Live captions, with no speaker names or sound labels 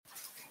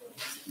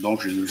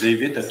Donc, je nous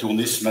invite à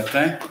tourner ce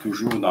matin,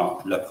 toujours dans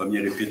la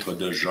première épître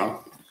de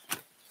Jean,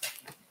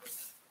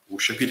 au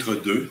chapitre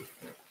 2,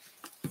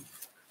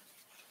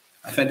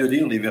 afin de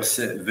lire les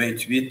versets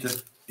 28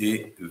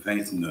 et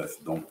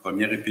 29. Donc,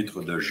 première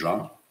épître de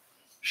Jean,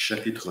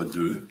 chapitre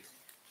 2,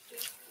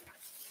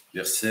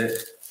 versets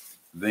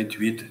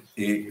 28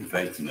 et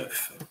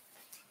 29.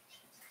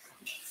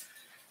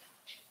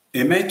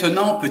 Et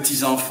maintenant,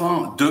 petits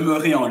enfants,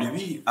 demeurez en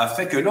lui,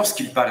 afin que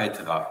lorsqu'il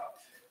paraîtra,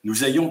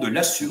 nous ayons de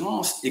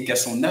l'assurance et qu'à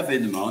son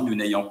avènement, nous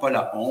n'ayons pas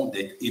la honte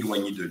d'être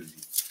éloignés de lui.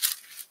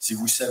 Si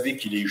vous savez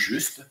qu'il est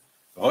juste,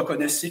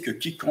 reconnaissez que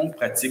quiconque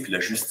pratique la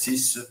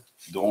justice,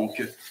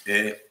 donc,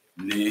 est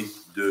né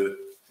de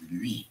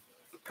lui.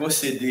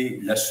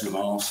 Possédez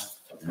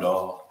l'assurance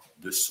lors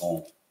de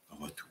son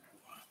retour.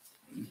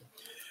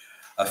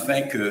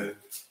 Afin que,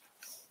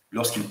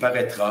 lorsqu'il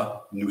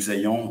paraîtra, nous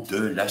ayons de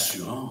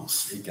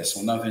l'assurance et qu'à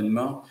son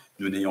avènement,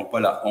 nous n'ayons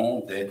pas la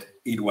honte d'être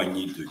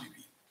éloignés de lui.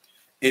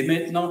 Et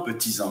maintenant,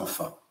 petits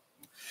enfants,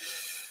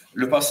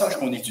 le passage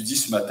qu'on étudie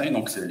ce matin,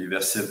 donc c'est les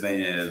versets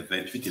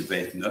 28 et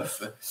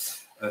 29,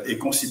 est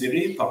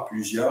considéré par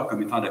plusieurs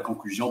comme étant la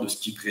conclusion de ce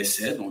qui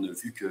précède. On a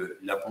vu que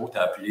l'apôtre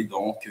a appelé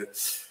donc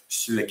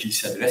ceux à qui il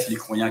s'adresse, les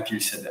croyants à qui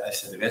il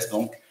s'adresse,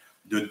 donc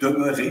de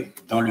demeurer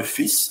dans le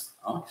Fils.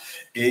 Hein?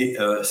 Et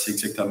c'est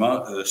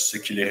exactement ce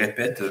qu'il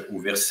répète au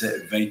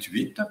verset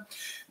 28.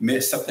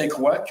 Mais certains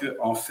croient que,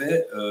 en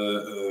fait,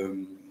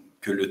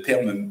 que le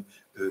terme,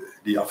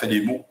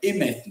 les mots « et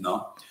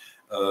maintenant »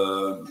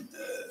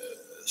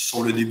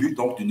 sur le début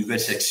donc d'une nouvelle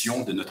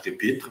section de notre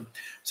épître.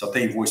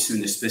 Certains voient ici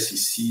une espèce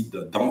ici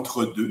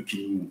d'entre-deux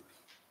qui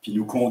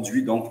nous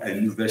conduit donc à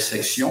une nouvelle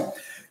section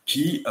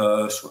qui,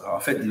 en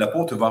fait,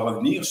 l'apôtre va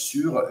revenir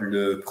sur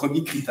le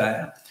premier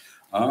critère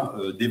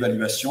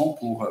d'évaluation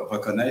pour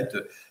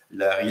reconnaître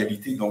la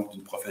réalité donc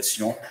d'une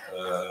profession,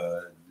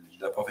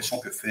 la profession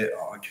que fait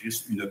en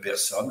Christ une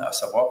personne, à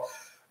savoir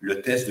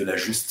le test de la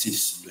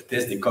justice, le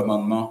test des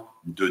commandements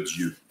de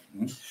Dieu.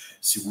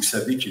 Si vous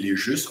savez qu'il est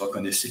juste,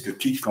 reconnaissez que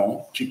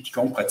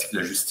quiconque pratique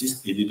la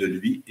justice est né de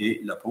lui,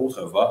 et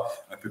l'apôtre va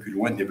un peu plus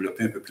loin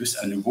développer un peu plus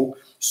à nouveau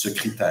ce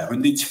critère.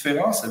 Une des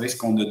différences avec ce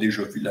qu'on a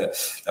déjà vu,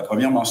 la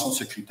première mention de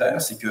ce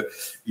critère, c'est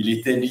qu'il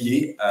était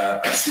lié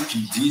à ceux qui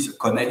disent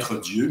connaître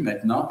Dieu.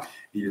 Maintenant,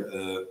 il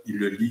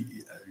le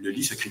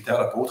lie ce critère,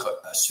 l'apôtre,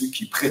 à ceux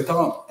qui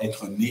prétendent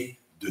être nés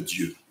de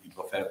Dieu. Il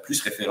va faire plus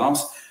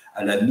référence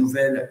à la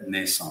nouvelle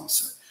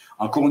naissance.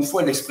 Encore une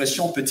fois,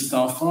 l'expression « petit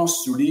enfant »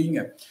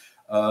 souligne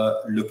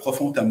le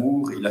profond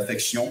amour et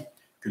l'affection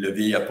que le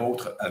vieil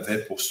apôtre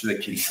avait pour ceux à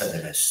qui il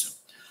s'adresse.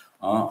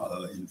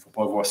 Il ne faut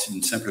pas voir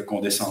une simple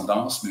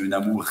condescendance, mais un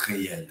amour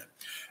réel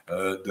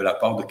de la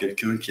part de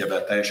quelqu'un qui avait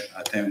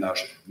atteint un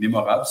âge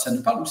mémorable. Ça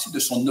nous parle aussi de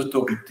son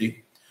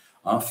autorité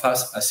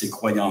face à ces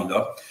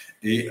croyants-là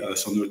et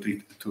son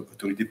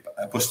autorité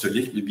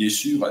apostolique. Mais bien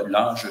sûr,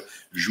 l'âge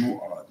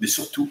joue, mais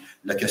surtout,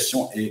 la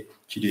question est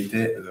qu'il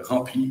était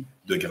rempli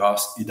de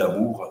grâce et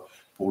d'amour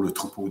pour le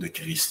troupeau de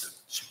Christ.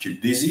 Ce qu'il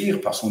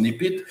désire par son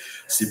épître,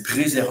 c'est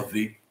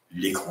préserver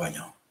les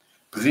croyants,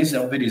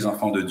 préserver les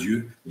enfants de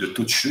Dieu de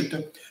toute chute.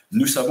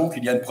 Nous savons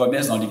qu'il y a une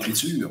promesse dans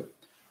l'Écriture,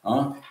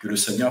 que le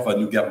Seigneur va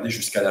nous garder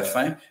jusqu'à la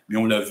fin, mais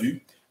on l'a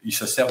vu, il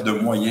se sert de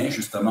moyens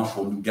justement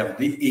pour nous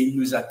garder et il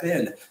nous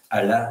appelle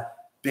à la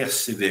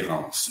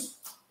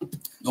persévérance.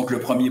 Donc le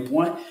premier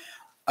point,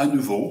 à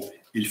nouveau,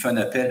 il fait un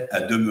appel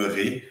à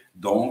demeurer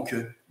donc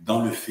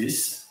dans le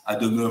Fils, à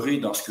demeurer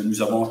dans ce que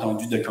nous avons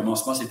entendu dès le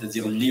commencement,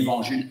 c'est-à-dire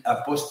l'évangile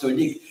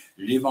apostolique,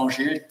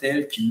 l'évangile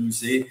tel qu'il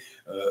nous est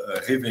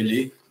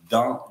révélé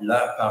dans la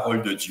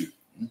parole de Dieu.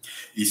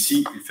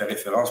 Ici, il fait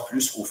référence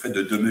plus au fait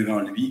de demeurer en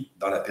lui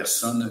dans la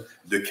personne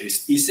de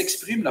Christ. Il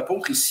s'exprime,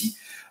 l'apôtre ici,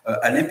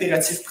 à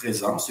l'impératif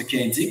présent, ce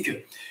qui indique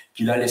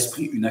qu'il a à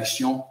l'esprit une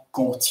action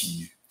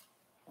continue.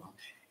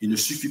 Il ne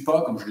suffit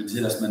pas, comme je le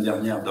disais la semaine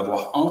dernière,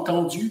 d'avoir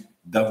entendu,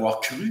 d'avoir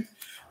cru,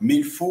 mais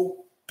il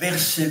faut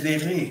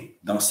persévérer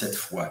dans cette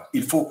foi.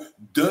 Il faut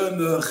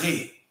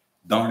demeurer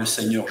dans le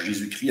Seigneur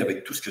Jésus-Christ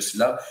avec tout ce que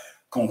cela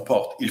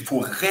comporte. Il faut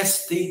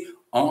rester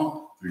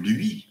en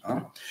lui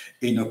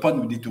et ne pas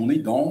nous détourner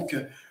donc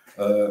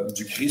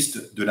du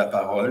Christ, de la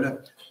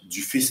parole,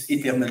 du Fils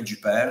éternel du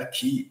Père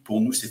qui,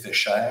 pour nous, s'est fait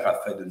chair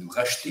afin de nous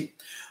racheter.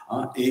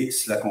 Et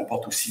cela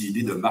comporte aussi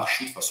l'idée de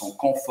marcher de façon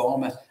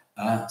conforme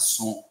à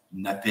son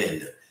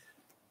appel.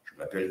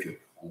 Je rappelle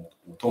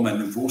qu'on tombe à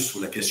nouveau sur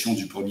la question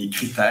du premier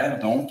critère,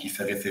 donc, qui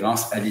fait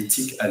référence à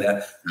l'éthique, à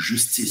la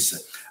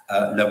justice,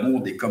 à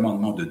l'amour des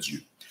commandements de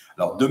Dieu.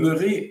 Alors,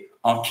 demeurer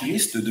en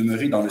Christ,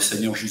 demeurer dans le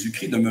Seigneur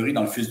Jésus-Christ, demeurer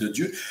dans le Fils de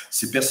Dieu,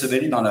 c'est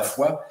persévérer dans la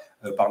foi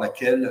par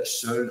laquelle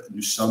seuls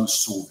nous sommes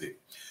sauvés.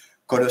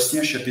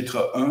 Colossiens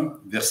chapitre 1,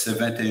 versets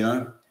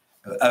 21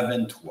 à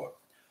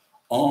 23.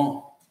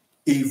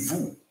 Et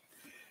vous,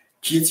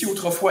 qui étiez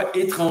autrefois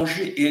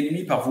étrangers et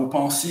ennemis par vos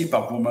pensées,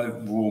 par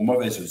vos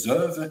mauvaises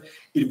œuvres,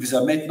 il vous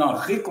a maintenant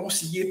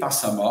réconciliés par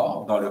sa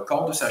mort dans le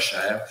corps de sa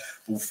chair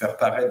pour vous faire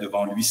paraître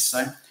devant lui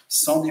saint,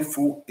 sans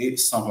défaut et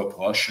sans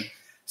reproche,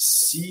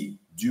 si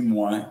du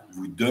moins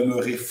vous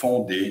demeurez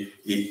fondés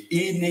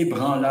et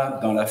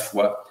inébranlables dans la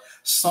foi,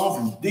 sans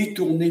vous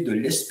détourner de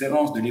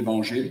l'espérance de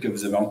l'Évangile que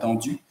vous avez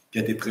entendu, qui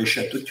a été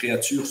prêché à toute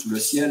créature sous le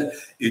ciel,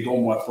 et dont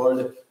moi,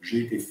 Paul, j'ai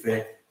été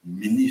fait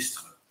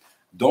ministre.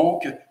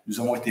 Donc, nous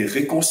avons été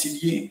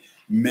réconciliés,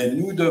 mais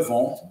nous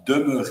devons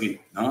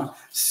demeurer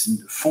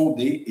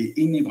fondés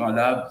et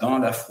inébranlables dans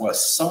la foi,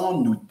 sans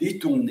nous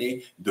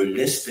détourner de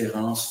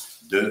l'espérance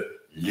de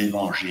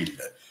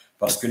l'Évangile.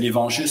 Parce que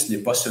l'Évangile, ce n'est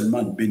pas seulement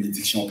une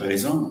bénédiction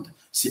présente,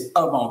 c'est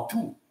avant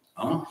tout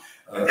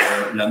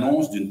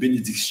l'annonce d'une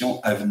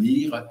bénédiction à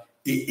venir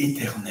et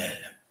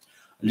éternelle.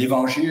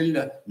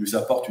 L'Évangile nous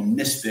apporte une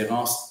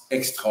espérance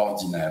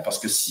extraordinaire, parce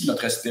que si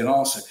notre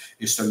espérance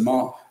est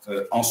seulement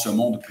en ce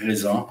monde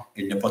présent,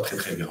 elle n'est pas très,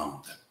 très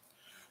grande.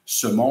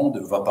 Ce monde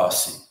va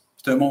passer.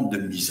 C'est un monde de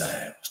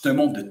misère, c'est un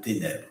monde de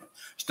ténèbres,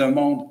 c'est un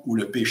monde où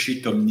le péché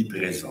est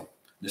omniprésent,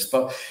 n'est-ce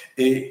pas?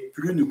 Et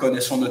plus nous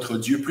connaissons notre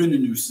Dieu, plus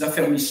nous nous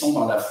affermissons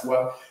dans la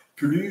foi,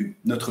 plus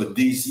notre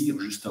désir,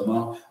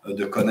 justement,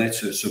 de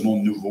connaître ce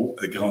monde nouveau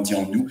grandit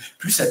en nous,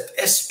 plus cette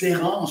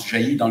espérance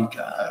jaillit dans le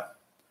cœur,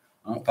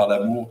 par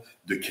l'amour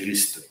de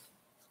Christ.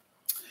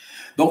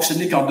 Donc, ce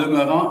n'est qu'en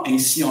demeurant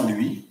ainsi en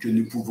lui que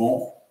nous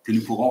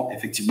pourrons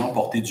effectivement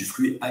porter du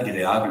fruit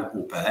agréable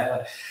au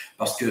Père,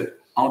 parce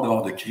qu'en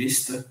dehors de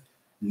Christ,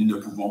 nous ne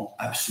pouvons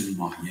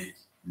absolument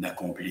rien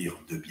accomplir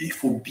de bien. Il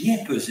faut bien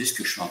peser ce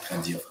que je suis en train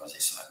de dire, frères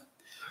et sœurs.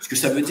 Ce que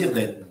ça veut dire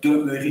d'être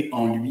demeuré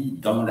en lui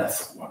dans la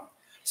foi.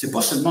 Ce n'est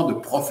pas seulement de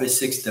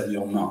professer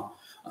extérieurement.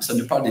 Ça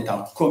nous parle d'être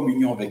en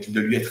communion avec lui, de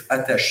lui être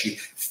attaché,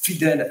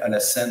 fidèle à la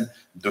saine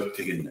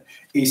doctrine.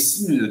 Et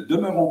si nous ne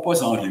demeurons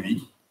pas en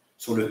lui,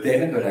 sur le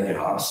terrain de la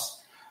grâce,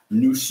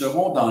 nous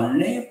serons dans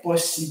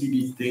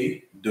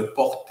l'impossibilité de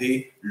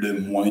porter le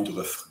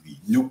moindre fruit.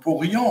 Nous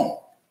pourrions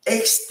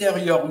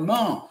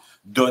extérieurement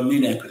donner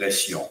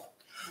l'impression.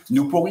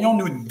 Nous pourrions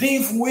nous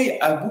dévouer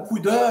à beaucoup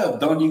d'œuvres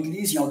dans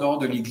l'Église et en dehors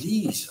de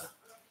l'Église.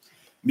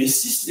 Mais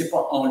si ce n'est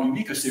pas en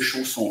lui que ces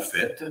choses sont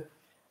faites,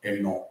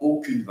 elles n'ont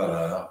aucune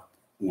valeur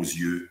aux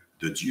yeux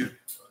de Dieu.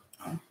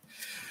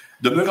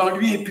 Demeurer en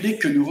lui implique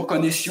que nous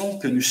reconnaissions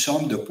que nous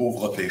sommes de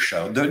pauvres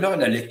pécheurs. De là,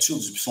 la lecture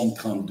du psaume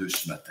 32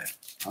 ce matin.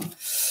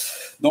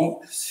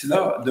 Donc,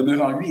 cela,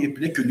 demeurer en lui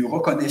implique que nous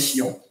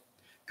reconnaissions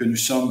que nous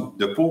sommes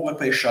de pauvres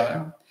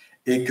pécheurs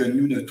et qu'on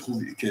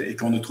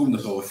ne trouve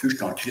notre refuge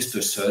qu'en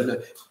Christ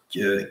seul,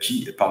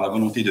 qui, par la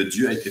volonté de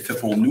Dieu, a été fait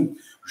pour nous,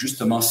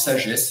 justement,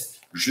 sagesse,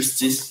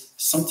 justice,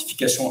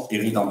 sanctification et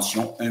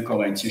rédemption. 1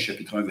 Corinthiens,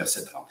 chapitre 1,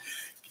 verset 30.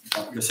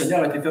 Donc, le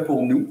Seigneur a été fait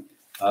pour nous,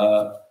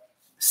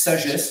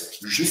 sagesse,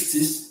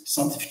 justice,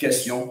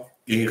 sanctification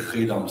et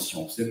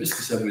rédemption. Vous savez ce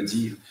que ça veut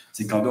dire?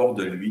 C'est qu'en dehors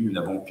de lui, nous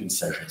n'avons aucune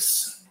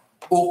sagesse,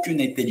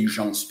 aucune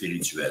intelligence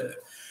spirituelle.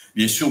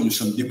 Bien sûr, nous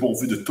sommes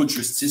dépourvus de toute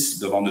justice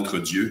devant notre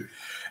Dieu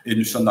et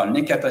nous sommes dans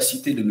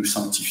l'incapacité de nous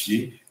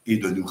sanctifier et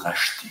de nous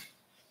racheter.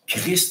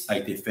 Christ a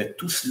été fait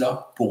tout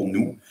cela pour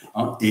nous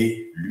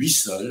et lui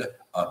seul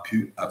a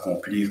pu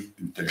accomplir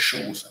une telle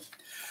chose.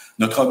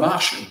 Notre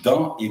marche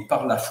dans et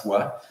par la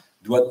foi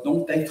doit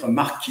donc être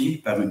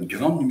marquée par une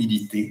grande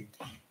humilité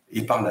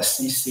et par la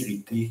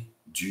sincérité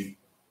du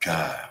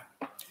cœur.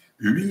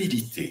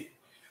 L'humilité.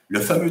 Le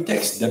fameux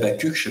texte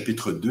d'Habacuc,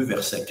 chapitre 2,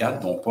 verset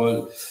 4, dont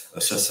Paul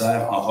se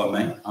sert en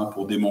romain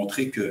pour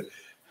démontrer que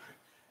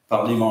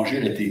par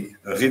l'Évangile a été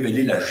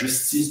révélée la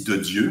justice de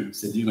Dieu,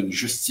 c'est-à-dire une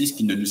justice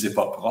qui ne nous est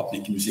pas propre,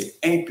 mais qui nous est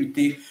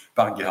imputée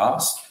par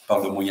grâce,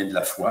 par le moyen de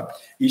la foi.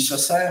 Il se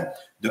sert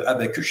de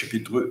Habacuc,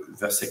 chapitre 2,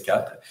 verset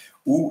 4,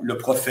 où le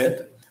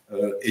prophète,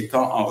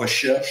 étant en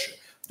recherche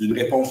d'une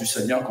réponse du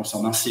Seigneur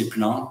concernant ses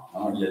plans,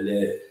 il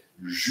allait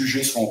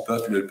juger son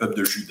peuple, le peuple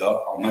de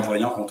Juda, en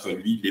envoyant contre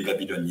lui les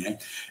Babyloniens.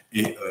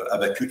 Et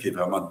Habacuc est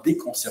vraiment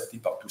déconcerté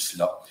par tout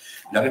cela.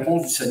 La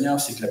réponse du Seigneur,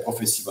 c'est que la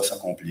prophétie va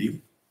s'accomplir.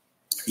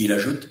 Il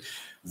ajoute,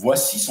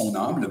 voici son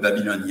âme, le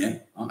Babylonien,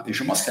 et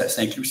je pense que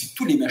ça inclut aussi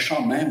tous les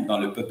méchants, même dans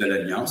le peuple de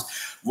l'Alliance.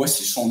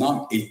 Voici son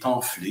âme est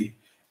enflée,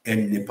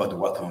 elle n'est pas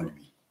droite en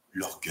lui.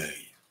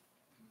 L'orgueil,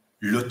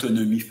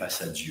 l'autonomie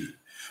face à Dieu,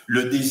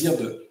 le désir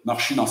de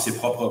marcher dans ses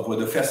propres voies,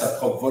 de faire sa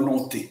propre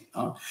volonté.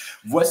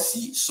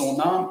 Voici son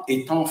âme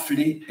est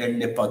enflée, elle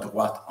n'est pas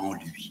droite en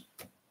lui.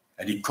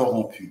 Elle est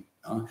corrompue,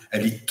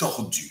 elle est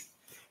tordue.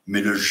 Mais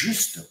le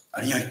juste,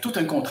 il y a tout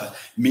un contraste,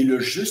 mais le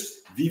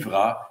juste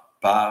vivra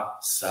par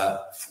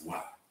sa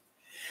foi.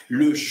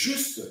 Le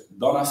juste,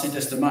 dans l'Ancien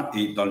Testament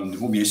et dans le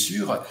Nouveau, bien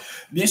sûr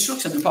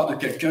que ça nous parle de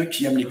quelqu'un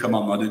qui aime les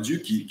commandements de Dieu,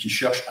 qui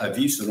cherche à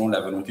vivre selon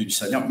la volonté du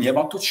Seigneur. Mais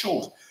avant toute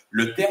chose,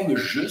 le terme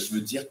juste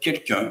veut dire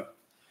quelqu'un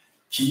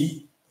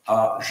qui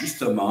a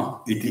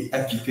justement été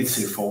acquitté de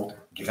ses fautes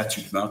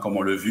gratuitement, comme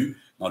on l'a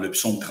vu dans le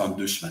psaume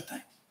 32 ce matin.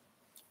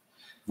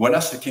 Voilà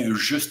ce qu'est un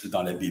juste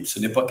dans la Bible. Ce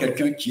n'est pas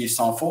quelqu'un qui est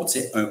sans faute,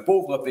 c'est un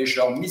pauvre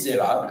pécheur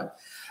misérable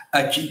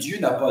à qui Dieu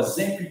n'a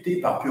pas imputé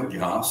par pure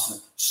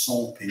grâce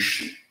son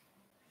péché.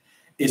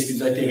 Et ce qui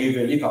nous a été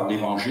révélé par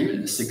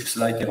l'Évangile, c'est que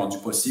cela a été rendu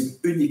possible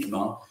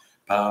uniquement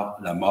par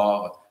la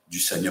mort du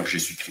Seigneur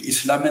Jésus-Christ. Et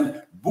cela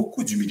amène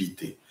beaucoup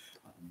d'humilité.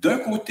 D'un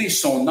côté,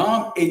 son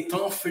âme est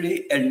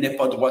enflée, elle n'est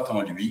pas droite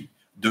en lui.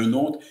 D'un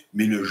autre,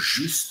 mais le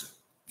juste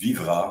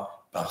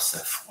vivra par sa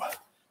foi.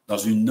 dans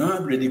une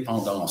humble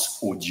dépendance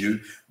au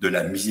Dieu de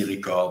la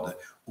miséricorde,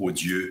 au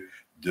Dieu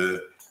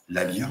de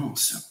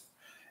l'alliance.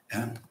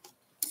 Hein?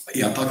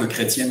 Et en tant que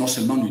chrétien, non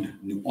seulement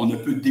on ne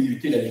peut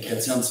débuter la vie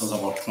chrétienne sans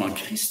avoir cru en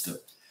Christ,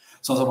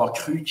 sans avoir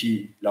cru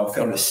qu'il a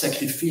offert le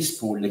sacrifice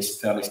pour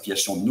faire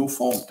l'expiation de nos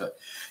fautes,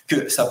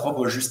 que sa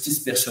propre justice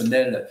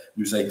personnelle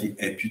nous a été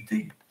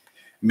imputée,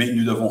 mais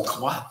nous devons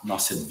croire dans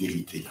cette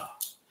vérité-là.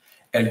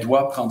 Elle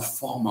doit prendre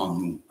forme en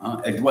nous. Hein?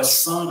 Elle doit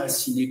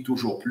s'enraciner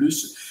toujours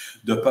plus,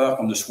 de peur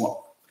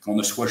qu'on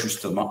ne soit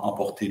justement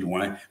emporté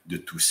loin de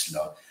tout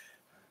cela.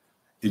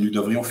 Et nous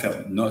devrions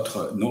faire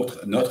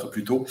notre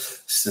plutôt,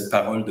 cette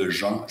parole de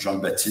Jean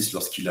le Baptiste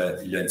lorsqu'il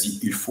a dit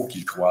 « Il faut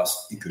qu'il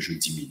croisse et que je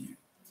diminue ».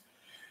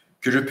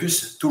 Que je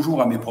puisse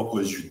toujours à mes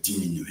propres yeux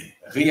diminuer,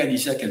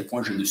 réaliser à quel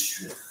point je ne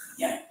suis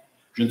rien.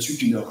 Je ne suis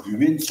qu'une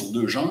ruine sur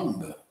deux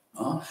jambes,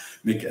 hein,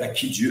 mais à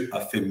qui Dieu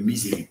a fait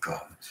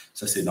miséricorde.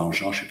 Ça, c'est dans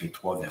Jean chapitre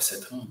 3, verset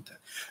 30.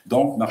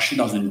 Donc, marcher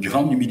dans une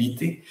grande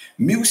humilité,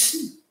 mais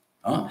aussi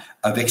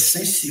avec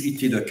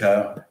sincérité de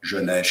cœur.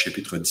 Genèse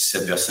chapitre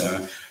 17, verset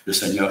 1, le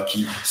Seigneur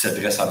qui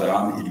s'adresse à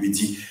Abraham et lui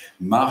dit «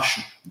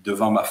 Marche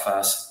devant ma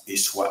face et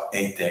sois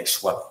intègre,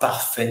 sois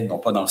parfait, non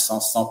pas dans le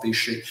sens sans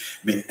péché,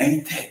 mais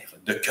intègre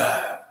de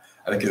cœur,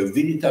 avec un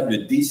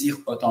véritable désir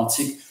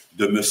authentique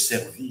de me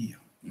servir. »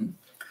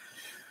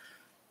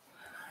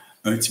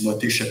 1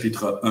 Timothée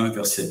chapitre 1,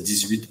 verset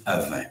 18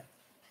 à 20.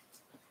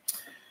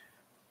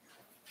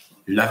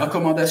 La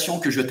recommandation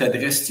que je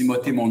t'adresse,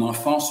 Timothée, mon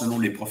enfant, selon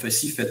les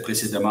prophéties faites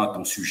précédemment à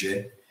ton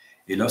sujet,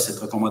 et là, cette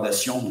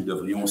recommandation, nous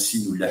devrions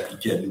aussi nous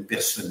l'appliquer à nous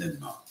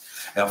personnellement.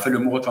 Alors, en fait, le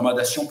mot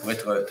recommandation pourrait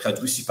être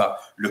traduit ici par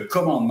le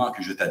commandement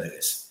que je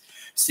t'adresse.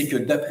 C'est que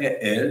d'après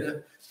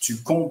elle, tu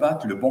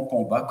combattes le bon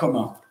combat.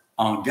 Comment?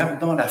 En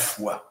gardant la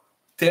foi,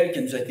 telle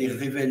qu'elle nous a été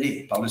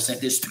révélée par le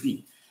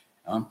Saint-Esprit,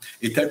 hein,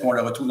 et telle qu'on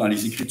la retrouve dans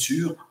les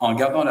Écritures, en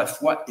gardant la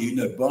foi et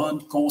une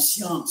bonne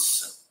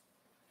conscience.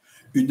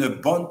 Une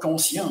bonne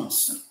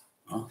conscience.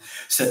 Hein.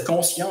 Cette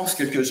conscience,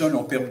 quelques-uns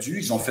l'ont perdue,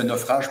 ils ont fait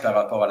naufrage par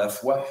rapport à la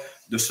foi.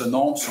 De ce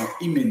nombre sont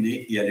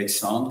Hyménée et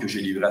Alexandre, que j'ai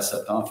livrés à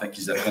Satan, afin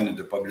qu'ils apprennent à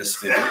ne pas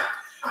blasphémer.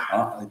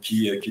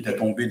 Qui était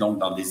tombé donc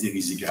dans des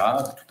hérésies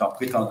graves, tout en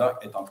prétendant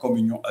être en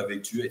communion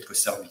avec Dieu, être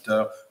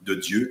serviteurs de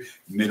Dieu,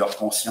 mais leur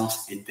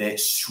conscience était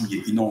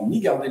souillée. Ils n'ont ni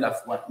gardé la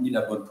foi, ni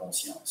la bonne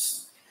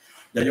conscience.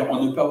 D'ailleurs,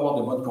 on ne peut avoir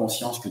de bonne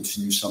conscience que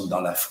si nous sommes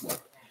dans la foi.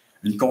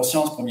 Une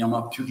conscience,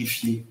 premièrement,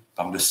 purifiée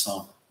par le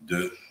sang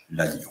de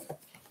l'agneau.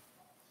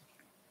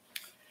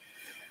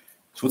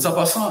 Soit en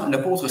passant,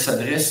 l'apôtre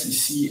s'adresse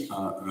ici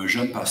à un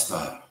jeune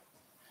pasteur.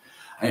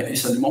 Et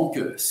ça nous montre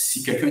que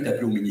si quelqu'un est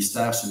appelé au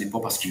ministère, ce n'est pas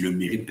parce qu'il le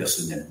mérite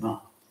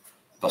personnellement,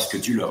 parce que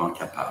Dieu le rend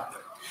capable.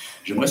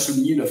 J'aimerais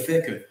souligner le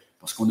fait que,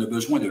 parce qu'on a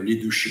besoin de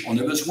leadership, on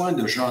a besoin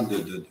de gens,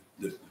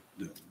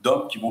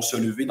 d'hommes qui vont se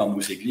lever dans nos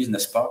églises,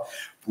 n'est-ce pas,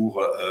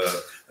 pour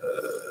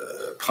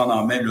prendre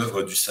en main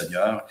l'œuvre du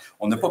Seigneur.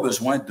 On n'a pas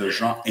besoin de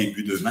gens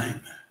imbus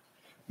d'eux-mêmes,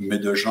 mais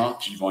de gens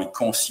qui vont être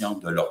conscients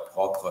de leur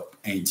propre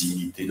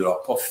indignité, de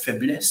leur propre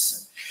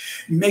faiblesse,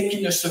 mais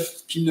qui ne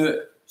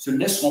se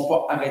laisseront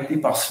pas arrêter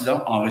par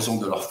cela en raison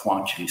de leur foi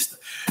en Christ.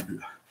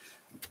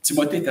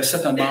 Timothée était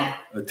certainement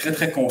très,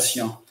 très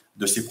conscient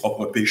de ses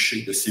propres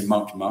péchés, de ses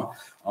manquements,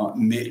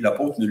 mais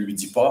l'apôtre ne lui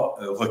dit pas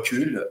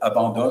recule,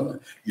 abandonne.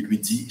 Il lui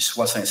dit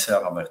sois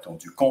sincère envers ton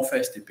Dieu,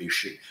 confesse tes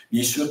péchés.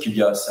 Bien sûr qu'il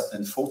y a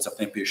certaines fautes,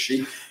 certains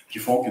péchés qui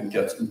font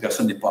qu'une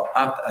personne n'est pas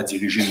apte à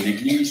diriger une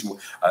église ou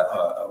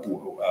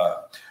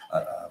à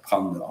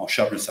prendre en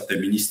charge un certain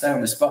ministère,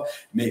 n'est-ce pas?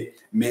 Mais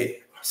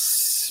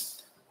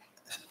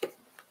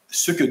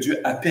ceux que Dieu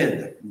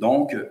appelle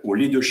donc au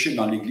leadership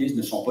dans l'Église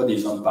ne sont pas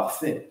des hommes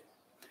parfaits,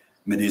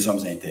 mais des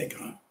hommes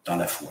intègres dans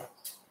la foi.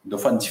 De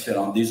fois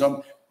différente, des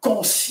hommes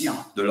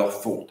conscients de leurs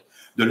fautes,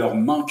 de leurs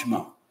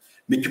manquements,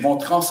 mais qui vont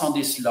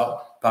transcender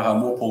cela par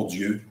amour pour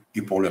Dieu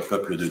et pour le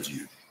peuple de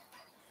Dieu.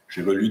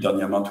 J'ai relu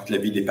dernièrement toute la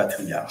vie des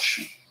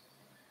patriarches.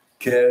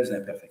 Quelles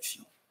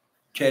imperfections,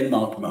 quels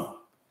manquements,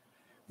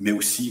 mais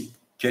aussi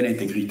quelle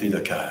intégrité de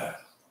cœur,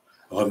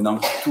 revenant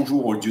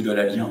toujours au Dieu de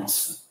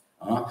l'Alliance,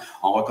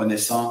 en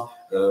reconnaissant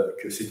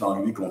que c'est en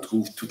lui qu'on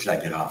trouve toute la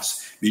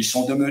grâce. Mais ils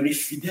sont demeurés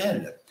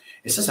fidèles.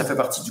 Et ça fait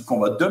partie du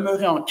combat.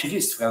 Demeurer en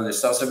Christ, frères et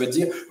sœurs, ça veut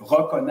dire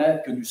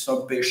reconnaître que nous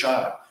sommes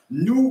pécheurs.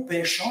 Nous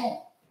péchons.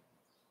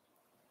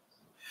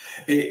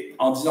 Et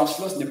en disant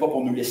cela, ce n'est pas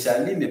pour nous laisser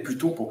aller, mais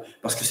plutôt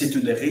parce que c'est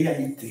une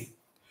réalité.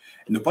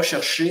 Ne pas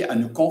chercher à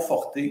nous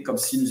conforter comme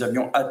si nous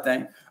avions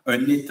atteint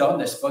un état,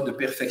 n'est-ce pas, de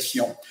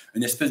perfection,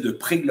 une espèce de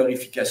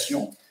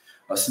pré-glorification.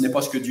 Ce n'est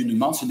pas ce que Dieu nous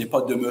demande, ce n'est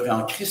pas demeurer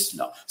en Christ,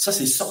 là. Ça,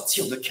 c'est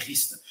sortir de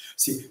Christ.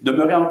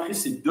 Demeurer en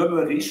Christ, c'est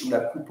demeurer sous la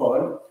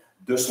coupole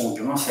de son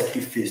grand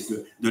sacrifice,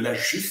 de la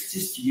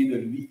justice qui est de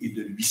lui et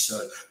de lui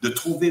seul, de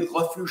trouver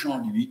refuge en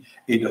lui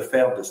et de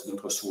faire de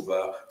notre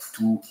Sauveur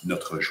toute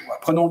notre joie.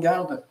 Prenons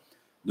garde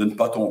de ne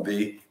pas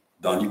tomber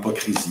dans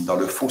l'hypocrisie, dans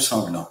le faux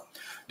semblant,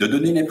 de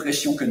donner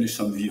l'impression que nous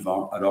sommes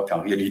vivants alors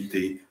qu'en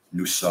réalité,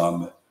 nous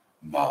sommes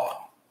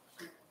morts.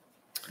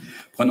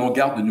 Prenons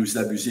garde de nous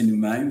abuser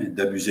nous-mêmes,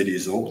 d'abuser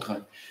les autres.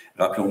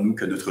 Rappelons-nous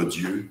que notre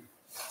Dieu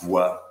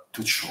voit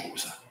toutes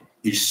choses.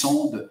 Il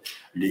sonde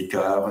les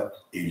cœurs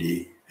et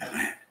les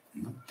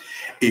reins.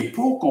 Et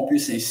pour qu'on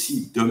puisse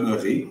ainsi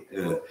demeurer,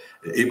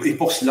 et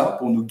pour cela,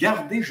 pour nous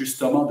garder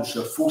justement de ce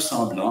faux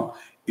semblant,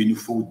 il nous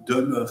faut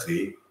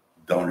demeurer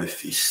dans le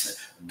Fils,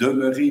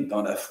 demeurer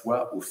dans la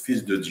foi au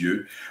Fils de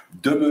Dieu,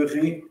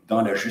 demeurer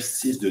dans la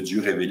justice de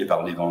Dieu révélée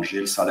par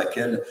l'Évangile, sans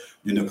laquelle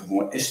nous ne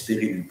pouvons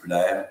espérer lui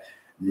plaire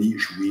ni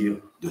jouir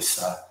de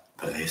sa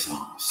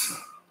présence.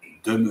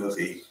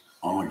 Demeurer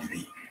en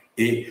lui.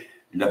 Et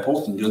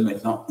l'apôtre nous donne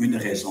maintenant une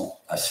raison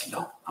à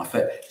cela. En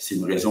fait, c'est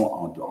une raison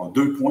en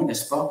 2 points,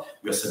 n'est-ce pas?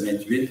 Verset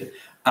 28,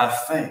 «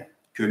 Afin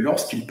que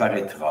lorsqu'il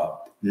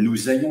paraîtra,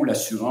 nous ayons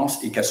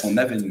l'assurance et qu'à son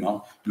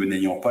avènement, nous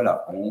n'ayons pas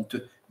la honte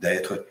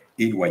d'être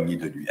éloignés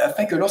de lui. »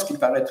 Afin que lorsqu'il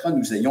paraîtra,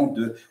 nous ayons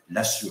de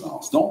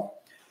l'assurance. Donc,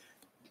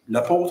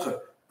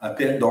 l'apôtre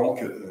appelle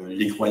donc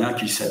les croyants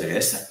qui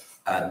s'adressent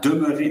à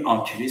demeurer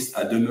en Christ,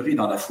 à demeurer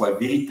dans la foi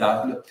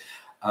véritable,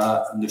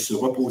 à ne se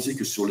reposer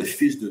que sur le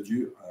Fils de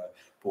Dieu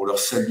pour leur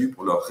salut,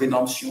 pour leur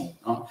rédemption,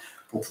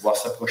 pour pouvoir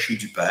s'approcher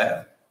du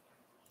Père.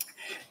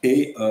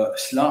 Et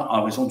cela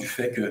en raison du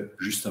fait que,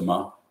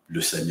 justement,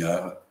 le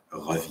Seigneur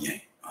revient.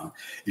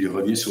 Il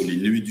revient sur les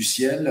nuées du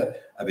ciel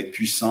avec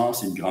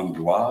puissance et une grande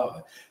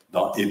gloire.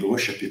 Dans Hébreux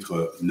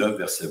chapitre 9,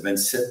 versets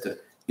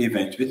 27 et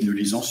 28, nous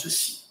lisons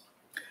ceci.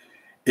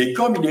 « Et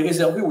comme il est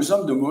réservé aux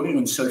hommes de mourir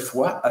une seule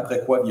fois,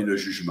 après quoi vient le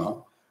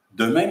jugement,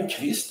 de même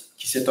Christ,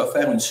 qui s'est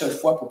offert une seule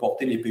fois pour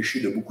porter les péchés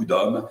de beaucoup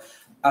d'hommes,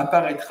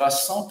 apparaîtra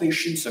sans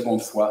péché une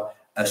seconde fois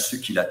à ceux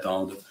qui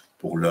l'attendent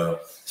pour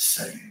leur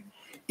salut.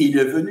 Il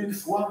est venu une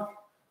fois,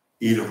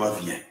 et il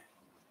revient. »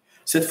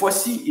 Cette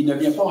fois-ci, il ne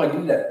vient pas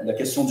régler la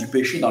question du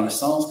péché dans le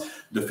sens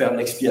de faire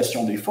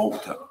l'expiation des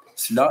fautes.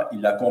 Cela,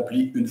 il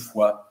l'accomplit une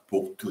fois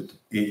pour toutes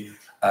et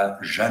à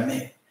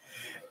jamais.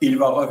 Il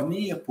va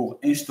revenir pour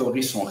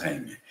instaurer son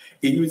règne.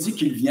 Et il nous dit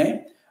qu'il vient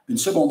une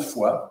seconde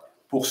fois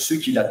pour ceux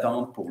qui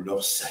l'attendent pour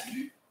leur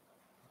salut.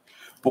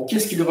 Pour qui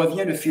est-ce qu'il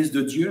revient, le Fils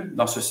de Dieu,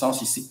 dans ce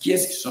sens ici?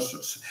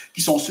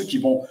 Qui sont ceux qui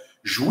vont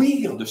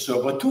jouir de ce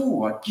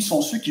retour? Qui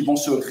sont ceux qui vont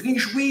se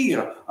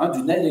réjouir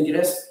d'une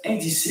allégresse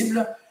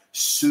indicible?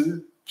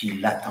 Ceux qui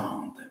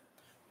l'attendent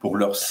pour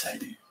leur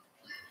salut.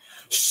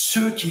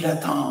 Ceux qui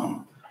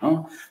l'attendent,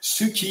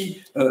 ceux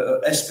qui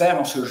espèrent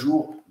en ce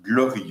jour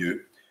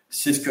glorieux.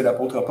 C'est ce que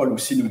l'apôtre Paul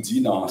aussi nous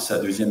dit dans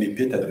sa 2e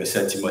épître adressée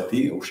à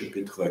Timothée, au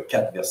chapitre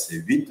 4, verset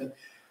 8.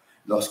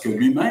 Lorsque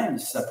lui-même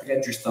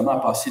s'apprête justement à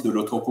passer de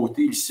l'autre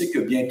côté, il sait que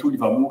bientôt il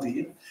va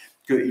mourir,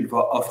 qu'il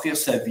va offrir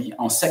sa vie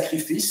en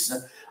sacrifice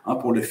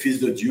pour le Fils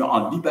de Dieu,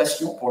 en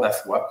libation pour la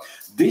foi.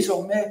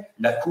 Désormais,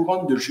 la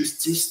couronne de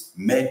justice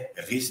m'est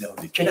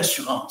réservée. Quelle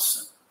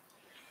assurance!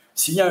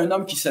 S'il y a un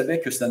homme qui savait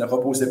que ça ne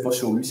reposait pas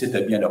sur lui,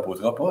 c'était bien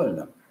l'apôtre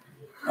Paul.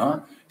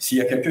 S'il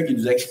y a quelqu'un qui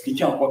nous a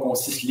expliqué en quoi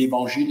consiste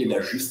l'Évangile et la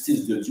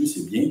justice de Dieu,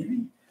 c'est bien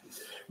lui.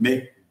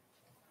 Mais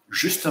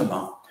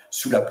justement,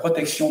 sous la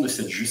protection de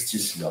cette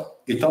justice-là,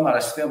 étant dans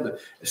la sphère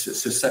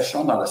se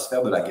sachant dans la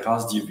sphère de la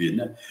grâce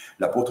divine,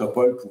 l'apôtre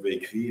Paul pouvait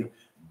écrire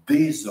 «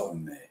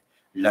 Désormais,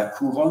 la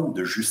couronne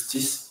de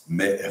justice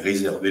m'est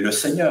réservée. Le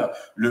Seigneur,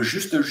 le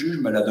juste juge,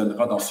 me la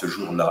donnera dans ce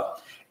jour-là.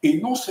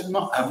 Et non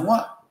seulement à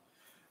moi,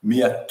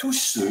 mais à tous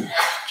ceux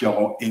qui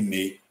auront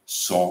aimé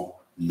son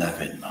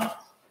avènement. »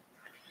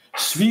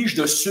 Suis-je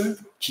de ceux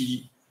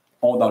qui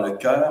ont dans le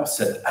cœur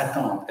cette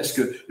attente? Est-ce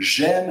que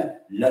j'aime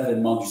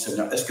l'avènement du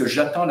Seigneur? Est-ce que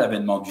j'attends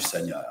l'avènement du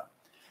Seigneur?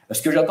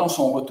 Est-ce que j'attends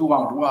son retour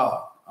en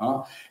gloire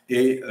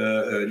et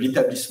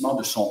l'établissement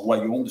de son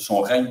royaume, de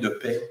son règne de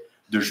paix,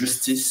 de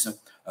justice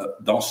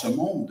dans ce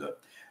monde?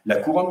 La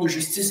couronne de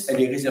justice,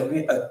 elle est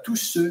réservée à tous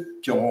ceux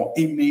qui auront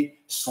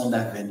aimé son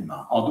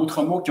avènement. En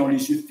d'autres mots, qui ont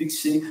les yeux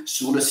fixés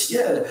sur le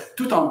ciel,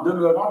 tout en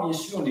demeurant, bien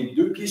sûr, les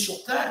 2 pieds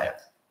sur terre.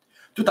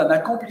 Tout en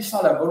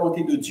accomplissant la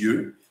volonté de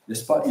Dieu,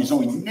 n'est-ce pas? Ils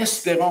ont une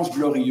espérance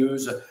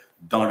glorieuse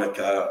dans le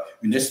cœur,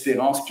 une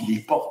espérance qui les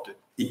porte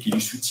et qui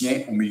les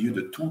soutient au milieu de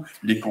tous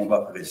les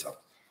combats présents.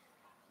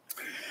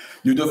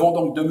 Nous devons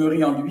donc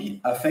demeurer en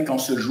lui afin qu'en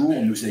ce jour,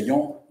 nous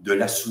ayons de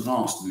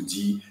l'assurance, nous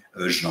dit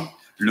Jean.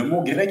 Le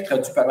mot grec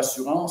traduit par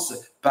assurance,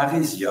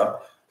 parésia,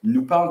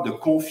 nous parle de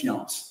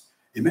confiance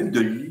et même de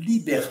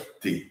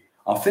liberté.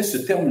 En fait, ce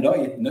terme-là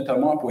est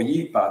notamment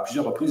employé par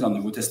plusieurs reprises dans le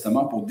Nouveau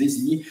Testament pour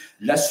désigner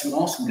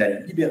l'assurance ou la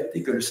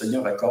liberté que le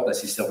Seigneur accorde à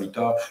ses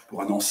serviteurs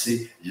pour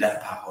annoncer la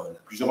parole.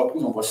 À plusieurs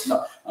reprises, on voit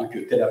cela, que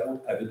tel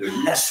apôtre avait de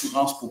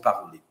l'assurance pour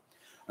parler.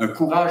 Un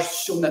courage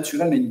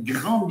surnaturel et une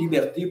grande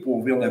liberté pour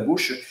ouvrir la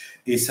bouche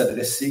et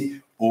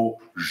s'adresser aux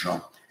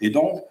gens. Et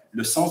donc,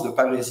 le sens de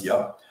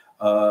parésia,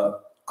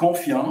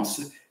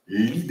 confiance,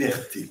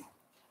 liberté.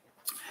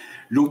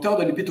 L'auteur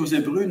de l'Épître aux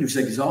Hébreux nous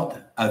exhorte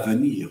à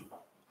venir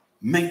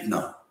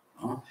maintenant,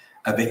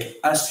 avec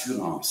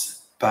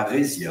assurance,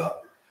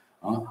 parésia,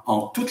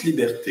 en toute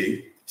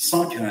liberté,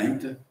 sans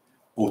crainte,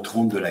 au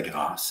trône de la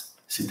grâce,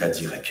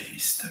 c'est-à-dire à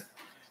Christ.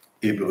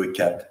 Hébreux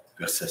 4,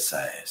 verset 16.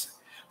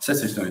 Ça,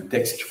 c'est un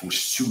texte qu'il faut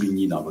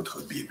souligner dans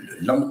votre Bible,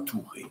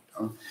 l'entourer.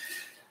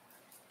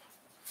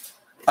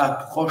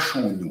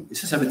 Approchons-nous. Et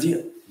ça veut dire,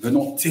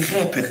 venons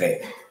très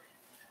près,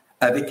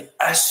 avec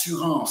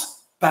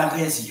assurance,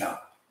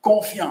 parésia,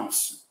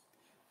 confiance,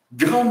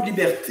 grande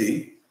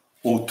liberté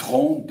au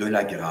trône de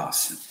la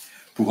grâce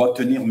pour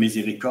obtenir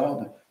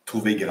miséricorde,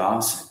 trouver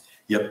grâce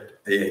et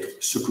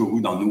être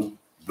secouru dans nos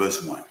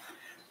besoins.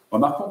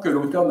 Remarquons que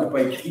l'auteur n'a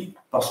pas écrit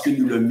parce que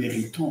nous le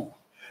méritons.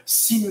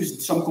 Si nous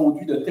sommes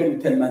conduits de telle ou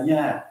telle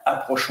manière,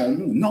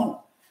 approchons-nous. Non.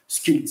 Ce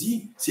qu'il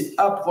dit, c'est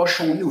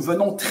approchons-nous,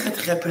 venons très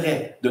très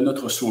près de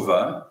notre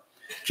Sauveur,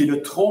 qui est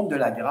le trône de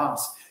la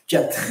grâce, qui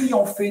a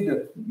triomphé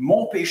de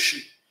mon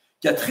péché,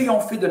 qui a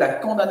triomphé de la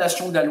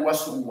condamnation de la loi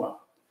sur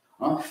moi.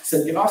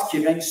 Cette grâce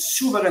qui règne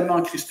souverainement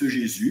en Christ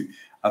Jésus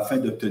afin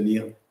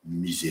d'obtenir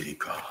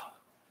miséricorde,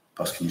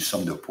 parce que nous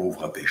sommes de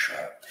pauvres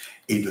pécheurs,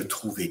 et de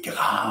trouver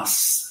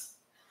grâce.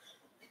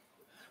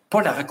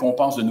 Pas la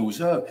récompense de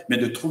nos œuvres, mais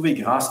de trouver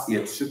grâce et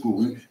être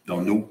secouru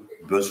dans nos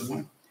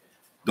besoins.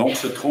 Donc,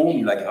 ce trône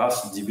où la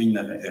grâce divine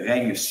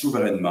règne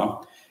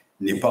souverainement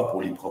n'est pas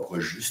pour les propres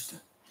justes,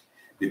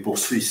 mais pour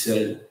ceux et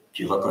celles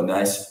qui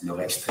reconnaissent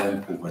leur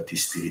extrême pauvreté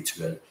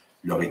spirituelle,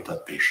 leur état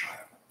de pécheur.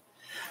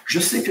 Je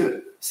sais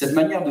que cette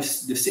manière de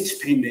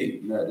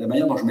s'exprimer, la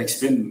manière dont je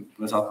m'exprime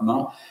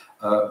présentement,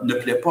 ne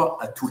plaît pas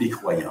à tous les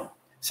croyants.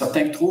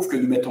 Certains trouvent que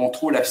nous mettons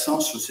trop l'accent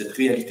sur cette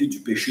réalité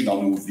du péché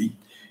dans nos vies,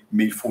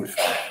 mais il faut le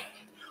faire.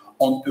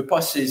 On ne peut pas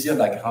saisir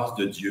la grâce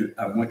de Dieu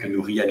à moins que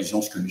nous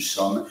réalisions ce que nous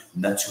sommes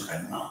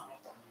naturellement.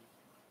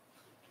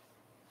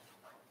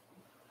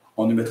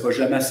 On ne mettra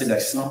jamais assez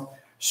l'accent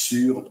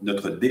sur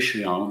notre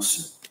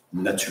déchéance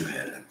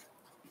naturelle.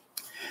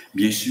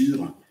 Bien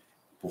sûr,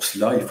 pour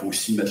cela, il faut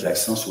aussi mettre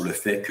l'accent sur le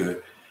fait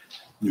que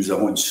nous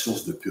avons une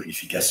source de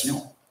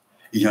purification.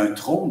 Il y a un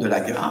trône de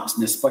la grâce,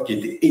 n'est-ce pas, qui a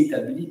été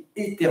établi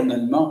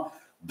éternellement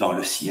dans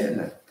le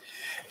ciel.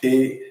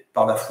 Et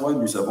par la foi,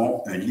 nous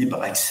avons un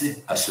libre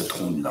accès à ce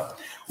trône-là.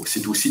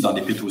 C'est aussi dans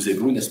l'Épître aux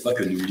Hébreux, n'est-ce pas,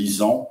 que nous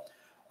lisons,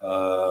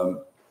 je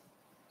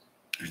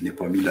n'ai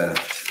pas mis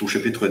au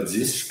chapitre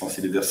 10, je pense que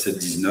c'est le verset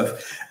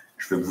 19,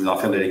 je vais vous en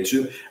faire la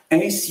lecture. «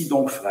 Ainsi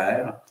donc,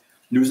 frères,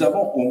 nous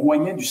avons au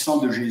moyen du sang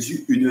de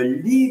Jésus une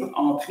libre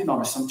entrée dans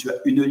le sanctuaire,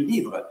 une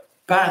libre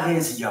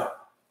parésia,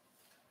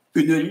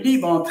 une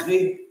libre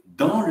entrée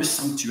dans le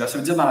sanctuaire. » Ça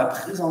veut dire dans la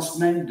présence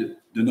même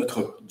de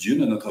notre Dieu,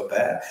 de notre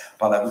Père,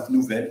 par la route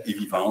nouvelle et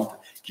vivante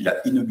qu'il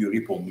a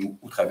inaugurée pour nous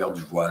au travers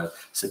du voile,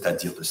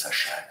 c'est-à-dire de sa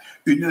chair.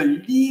 Une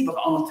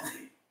libre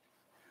entrée,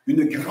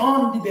 une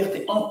grande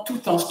liberté en tout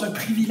temps. C'est un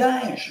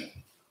privilège.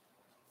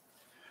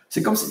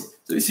 C'est comme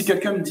si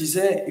quelqu'un me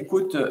disait,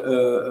 écoute,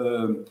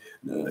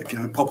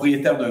 un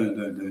propriétaire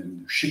d'un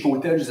chic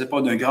hôtel, je ne sais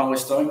pas, d'un grand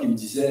restaurant qui me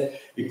disait,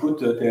 écoute,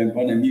 tu es un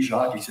bon ami,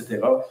 Jacques, etc.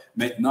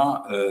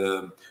 Maintenant,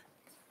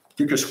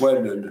 quel que soit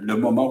le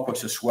moment, quoi que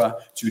ce soit,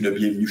 tu es le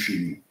bienvenu chez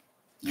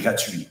nous,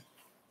 gratuit.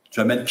 Tu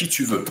amènes qui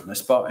tu veux,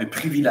 n'est-ce pas? Un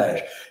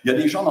privilège. Il y a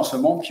des gens dans ce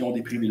monde qui ont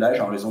des privilèges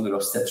en raison de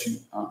leur statut.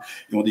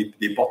 Ils ont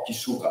des portes qui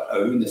s'ouvrent à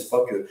eux, n'est-ce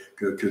pas,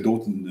 que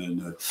d'autres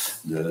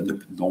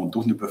dont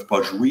d'autres ne peuvent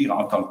pas jouir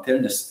en tant que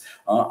tels,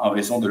 en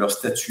raison de leur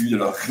statut, de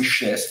leur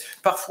richesse.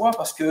 Parfois,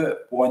 parce que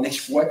pour un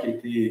exploit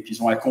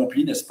qu'ils ont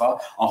accompli, n'est-ce pas,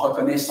 en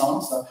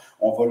reconnaissance,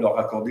 on va leur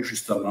accorder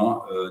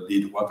justement des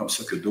droits comme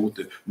ça que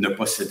d'autres ne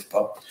possèdent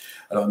pas.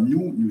 Alors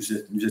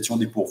nous étions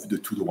dépourvus de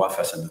tout droit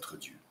face à notre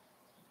Dieu.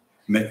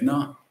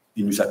 Maintenant,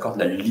 il nous accorde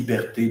la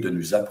liberté de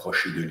nous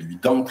approcher de lui,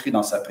 d'entrer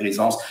dans sa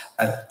présence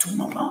à tout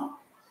moment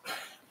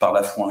par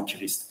la foi en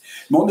Christ.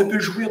 Mais on ne peut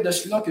jouir de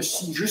cela que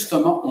si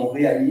justement on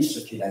réalise ce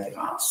qu'est la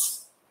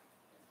grâce.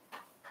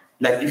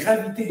 La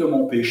gravité de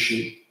mon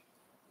péché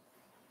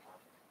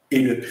et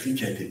le prix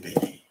qui a été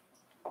payé.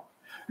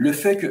 Le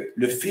fait que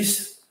le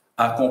Fils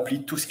a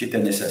accompli tout ce qui était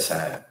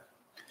nécessaire,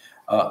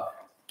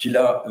 qu'il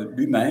a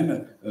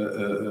lui-même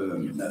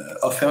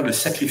offert le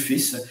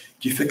sacrifice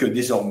qui fait que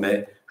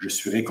désormais, je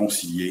suis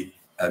réconcilié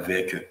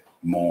avec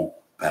mon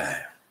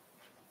Père.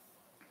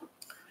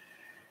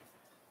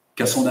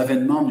 Qu'à son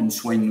avènement,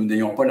 nous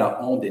n'ayons pas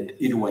la honte d'être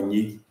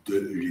éloignés de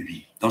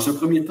lui. Dans un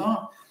premier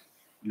temps,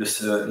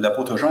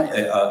 l'apôtre Jean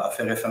a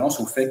fait référence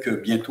au fait que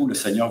bientôt le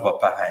Seigneur va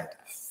paraître.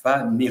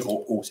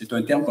 Phaneroo. C'est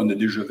un terme qu'on a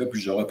déjà vu à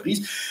plusieurs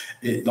reprises,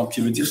 et donc qui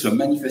veut dire se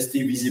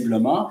manifester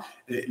visiblement.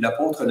 Et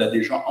l'apôtre l'a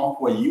déjà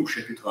employé au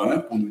chapitre 1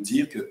 pour nous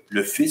dire que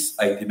le Fils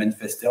a été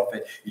manifesté. En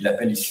fait, il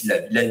l'appelle ici la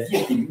vie. La vie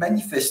a été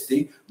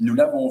manifestée, nous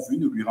l'avons vu,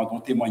 nous lui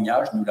rendons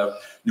témoignage,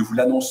 nous vous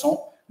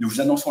l'annonçons. Nous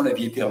vous annonçons la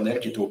vie éternelle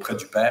qui était auprès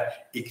du Père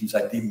et qui nous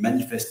a été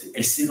manifestée.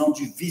 Elle s'est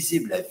rendue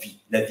visible,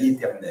 la vie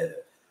éternelle,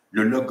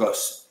 le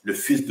Logos, le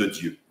Fils de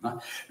Dieu.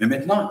 Mais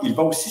maintenant, il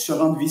va aussi se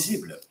rendre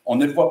visible. On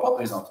ne le voit pas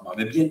présentement,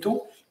 mais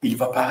bientôt, il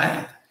va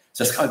paraître.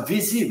 Ça sera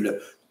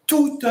visible.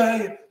 Tout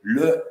œil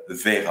le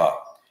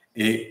verra.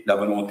 Et la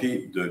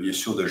volonté, bien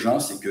sûr, de Jean,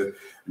 c'est que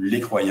les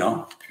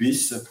croyants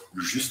puissent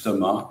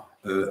justement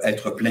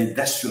être pleins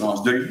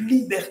d'assurance, de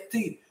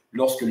liberté,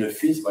 lorsque le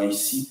Fils va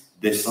ici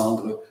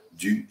descendre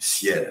du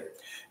ciel.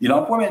 Il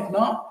emploie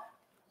maintenant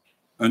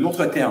un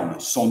autre terme,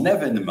 son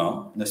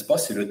avènement, n'est-ce pas?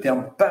 C'est le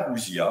terme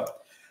parousia,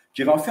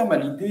 qui renferme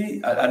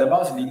à la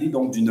base l'idée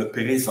donc d'une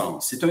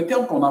présence. C'est un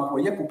terme qu'on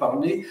employait pour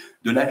parler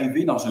de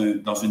l'arrivée dans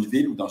une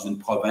ville ou dans une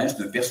province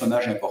d'un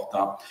personnage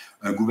important,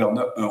 un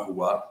gouverneur, un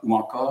roi, ou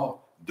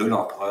encore de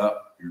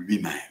l'empereur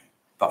lui-même.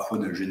 parfois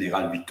d'un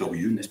général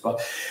victorieux, n'est-ce pas?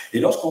 Et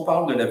lorsqu'on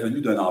parle de la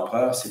venue d'un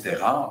empereur, c'était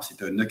rare,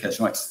 c'était une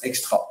occasion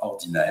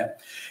extraordinaire.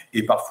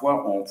 Et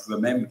parfois, on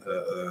pouvait même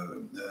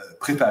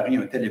préparer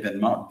un tel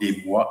événement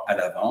des mois à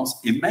l'avance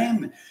et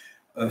même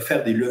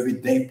faire des levées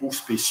d'impôts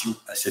spéciaux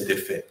à cet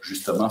effet.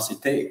 Justement,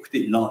 c'était,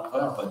 écoutez,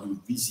 l'empereur va nous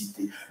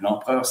visiter,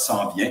 l'empereur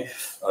s'en vient.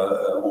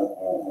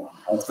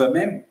 On pouvait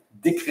même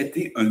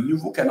décréter un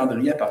nouveau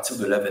calendrier à partir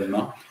de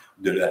l'avènement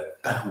de la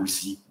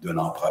parousie de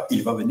l'empereur.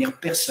 Il va venir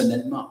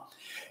personnellement.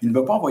 Il ne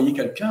va pas envoyer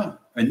quelqu'un,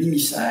 un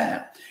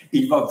émissaire.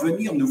 Il va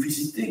venir nous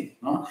visiter.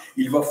 Hein?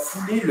 Il va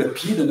fouler le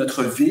pied de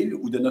notre ville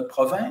ou de notre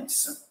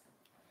province.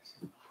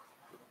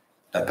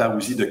 La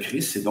parousie de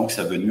Christ, c'est donc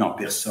sa venue en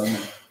personne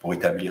pour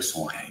établir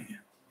son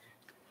règne.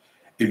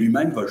 Et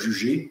lui-même va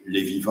juger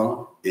les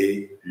vivants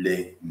et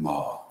les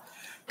morts.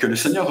 Que le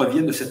Seigneur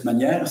revienne de cette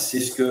manière, c'est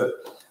ce que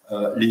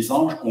les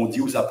anges ont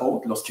dit aux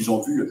apôtres lorsqu'ils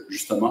ont vu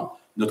justement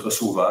notre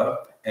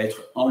Sauveur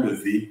être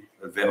enlevé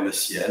vers le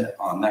ciel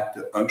en Acte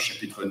 1,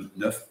 chapitre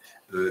 9,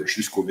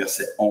 jusqu'au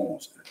verset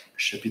 11.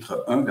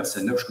 Chapitre 1,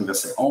 verset 9 jusqu'au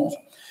verset 11.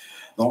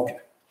 Donc,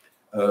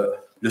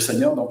 le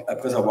Seigneur, donc,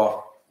 après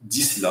avoir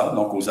dit cela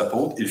donc aux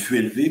apôtres, il fut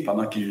élevé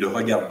pendant qu'ils le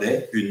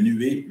regardaient, une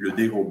nuée le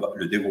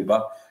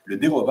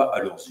déroba à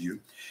leurs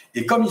yeux.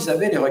 Et comme ils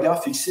avaient les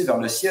regards fixés vers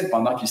le ciel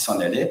pendant qu'ils s'en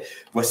allaient,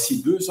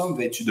 voici deux hommes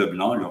vêtus de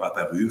blanc leur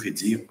apparurent et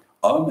dirent,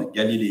 « Hommes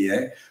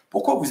galiléens,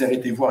 pourquoi vous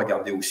arrêtez-vous à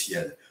regarder au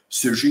ciel?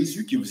 Ce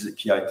Jésus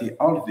qui a été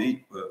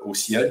enlevé au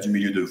ciel du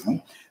milieu de vous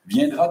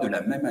viendra de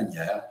la même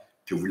manière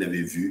que vous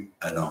l'avez vu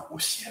allant au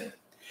ciel. »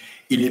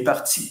 Il est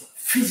parti,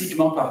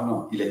 physiquement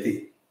parlant, il a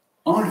été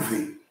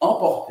enlevé,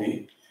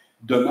 emporté.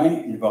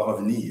 Demain, il va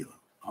revenir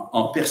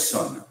en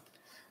personne.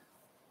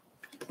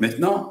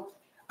 Maintenant,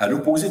 à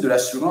l'opposé de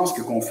l'assurance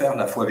que confère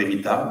la foi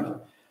véritable,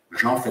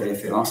 Jean fait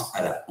référence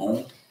à la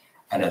honte,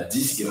 à la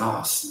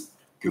disgrâce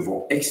que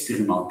vont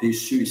expérimenter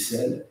ceux et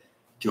celles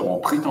qui auront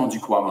prétendu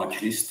croire en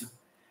Christ,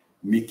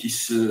 mais qui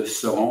se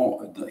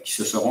seront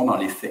dans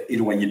les faits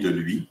éloignés de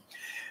lui,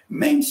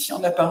 même si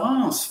en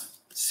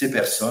apparence, ces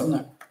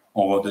personnes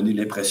auront donné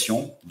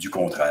l'impression du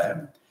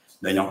contraire,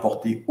 n'ayant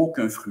porté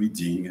aucun fruit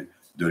digne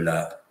de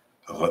la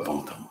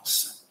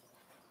repentance.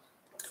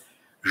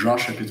 Jean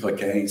chapitre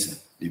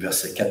 15, les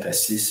versets 4 à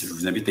 6, je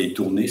vous invite à y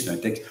tourner, c'est un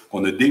texte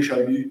qu'on a déjà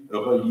lu,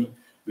 relu,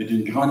 mais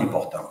d'une grande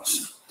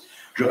importance.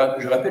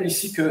 Je rappelle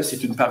ici que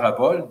c'est une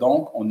parabole,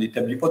 donc on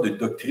n'établit pas de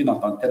doctrine en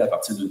tant que telle à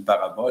partir d'une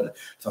parabole.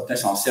 Certains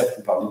s'en servent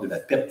pour parler de la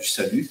perte du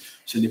salut.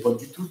 Ce n'est pas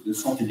du tout de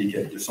ce dont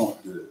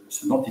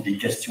il est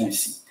question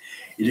ici.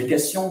 Il est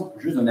question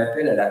juste d'un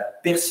appel à la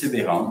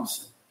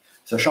persévérance,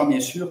 sachant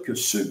bien sûr que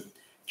ceux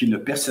qui ne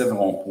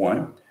persévéreront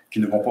point, qui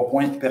ne vont pas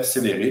point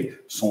persévérer,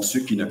 sont ceux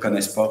qui ne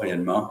connaissent pas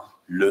réellement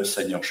le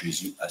Seigneur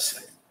Jésus à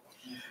salut.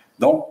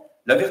 Donc,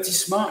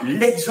 l'avertissement,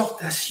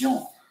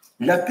 l'exhortation,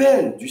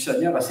 l'appel du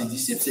Seigneur à ses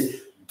disciples,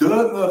 c'est «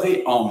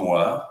 Demeurez en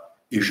moi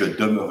et je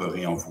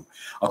demeurerai en vous ».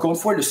 Encore une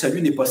fois, le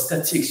salut n'est pas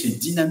statique, c'est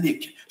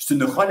dynamique, c'est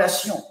une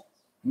relation.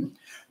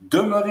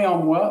 Demeurez en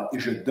moi et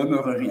je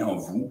demeurerai en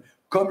vous,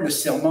 comme le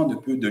serment ne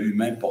peut de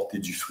lui-même porter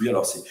du fruit.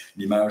 Alors, c'est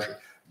l'image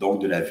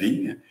donc de la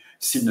vigne.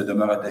 S'il ne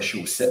demeure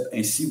attaché au cep,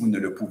 ainsi vous ne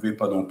le pouvez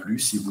pas non plus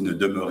si vous ne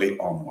demeurez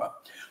en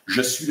moi.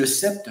 Je suis le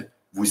cep,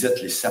 vous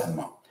êtes les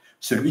serments.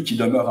 Celui qui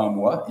demeure en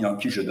moi et en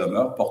qui je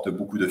demeure porte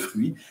beaucoup de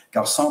fruits,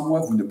 car sans moi,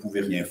 vous ne pouvez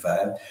rien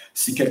faire.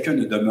 Si quelqu'un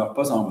ne demeure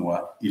pas en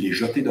moi, il est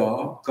jeté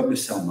dehors comme le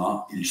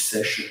serment, il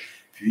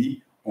sèche,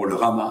 puis on le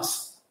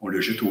ramasse, on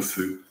le jette au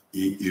feu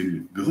et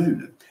il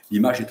brûle.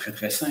 L'image est très,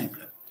 très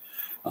simple.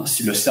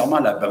 Si le serment,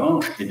 la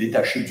branche, est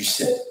détachée du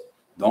cep,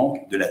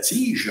 donc de la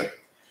tige,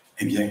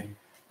 eh bien,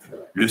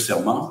 le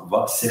serment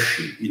va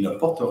sécher. Il ne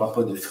portera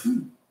pas de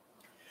fruits.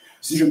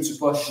 Si je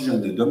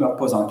ne demeure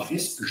pas en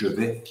Christ, je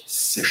vais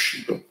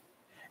sécher.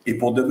 Et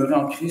pour demeurer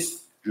en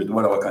Christ, je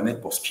dois le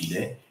reconnaître pour ce qu'il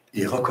est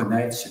et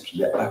reconnaître ce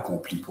qu'il a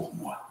accompli pour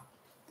moi.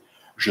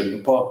 Je ne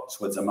veux pas,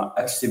 soi-disant,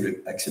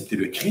 accepter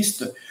le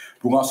Christ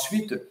pour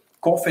ensuite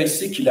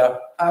confesser qu'il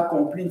a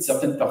accompli une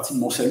certaine partie de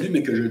mon salut,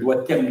 mais que je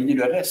dois terminer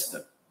le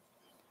reste.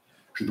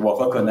 Je dois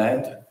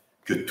reconnaître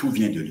que tout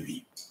vient de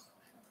lui,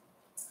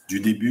 du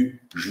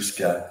début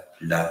jusqu'à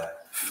la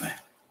fin.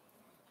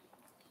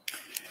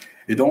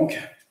 Et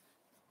donc,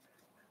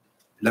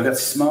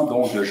 l'avertissement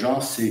donc de Jean,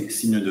 c'est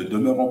si nous ne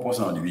demeurons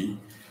pas en lui,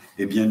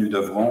 eh bien nous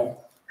devrons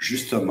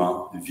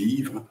justement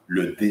vivre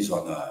le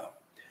déshonneur,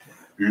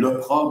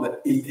 l'opprobre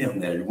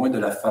éternel, loin de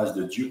la face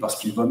de Dieu, parce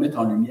qu'il va mettre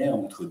en lumière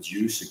notre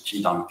Dieu, ce qui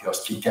est dans le cœur,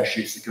 ce qui est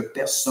caché, ce que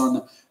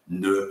personne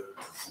ne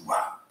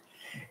voit.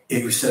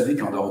 Et vous savez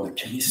qu'en dehors de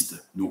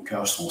Christ, nos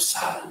cœurs sont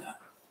sales,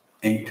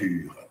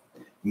 impurs,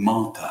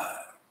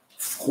 menteurs,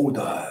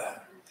 fraudeurs.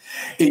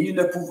 Et nous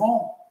ne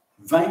pouvons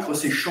vaincre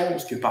ces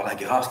choses que par la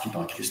grâce qui est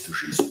en Christ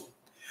Jésus.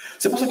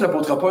 C'est pour ça que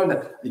l'apôtre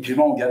Paul,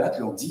 écrivant aux Galates,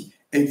 leur dit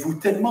 « Êtes-vous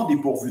tellement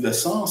dépourvus de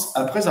sens,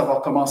 après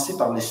avoir commencé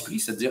par l'Esprit,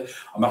 c'est-à-dire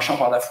en marchant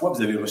par la foi,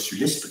 vous avez reçu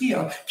l'Esprit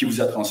qui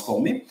vous a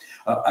transformé.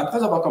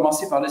 Après avoir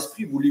commencé par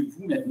l'Esprit,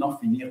 voulez-vous maintenant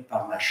finir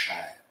par la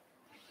chair ?»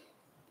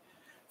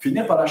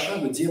 Finir par la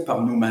chair veut dire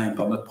par nous-mêmes,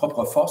 par notre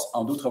propre force.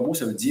 En d'autres mots,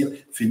 ça veut dire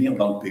finir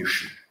dans le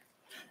péché.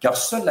 Car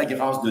seule la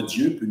grâce de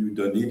Dieu peut nous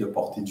donner de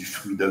porter du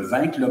fruit, de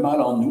vaincre le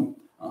mal en nous,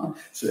 hein,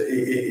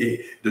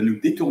 et de nous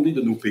détourner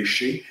de nos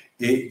péchés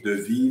et de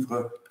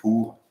vivre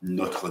pour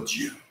notre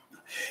Dieu.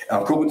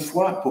 Encore une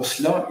fois, pour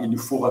cela, il nous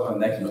faut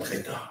reconnaître notre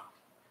état,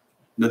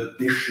 notre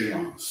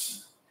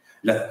déchéance,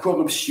 la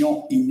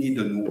corruption innée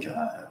de nos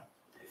cœurs.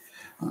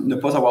 Ne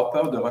pas avoir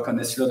peur de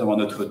reconnaître cela devant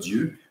notre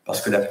Dieu,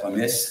 parce que la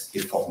promesse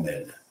est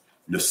formelle.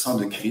 Le sang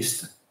de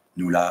Christ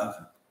nous lave,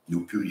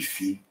 nous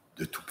purifie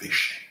de tout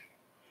péché.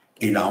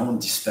 Et la honte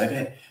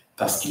disparaît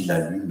parce qu'il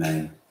l'a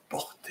lui-même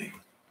portée.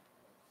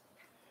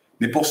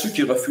 Mais pour ceux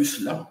qui refusent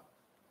cela,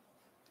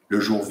 le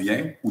jour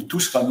vient où tout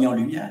sera mis en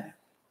lumière.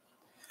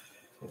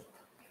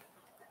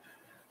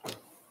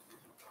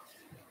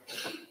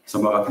 Ça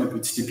m'a rappelé un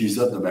petit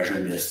épisode de ma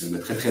jeunesse, de ma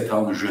très, très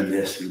tendre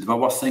jeunesse. Je devais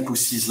avoir 5 ou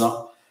 6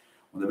 ans.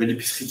 On avait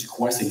l'épicerie du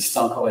coin, ça existait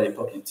encore à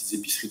l'époque, les petites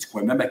épiceries du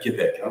coin, même à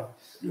Québec, hein,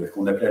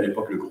 qu'on appelait à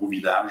l'époque le gros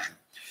village.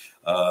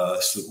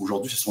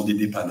 Aujourd'hui, ce sont des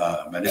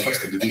dépanneurs. Mais à l'époque,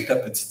 c'était de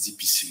véritables petites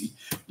épiceries,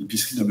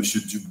 l'épicerie de M.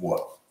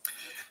 Dubois.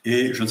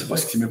 Et je ne sais pas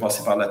ce qui m'est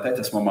passé par la tête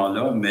à ce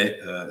moment-là, mais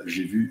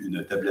j'ai vu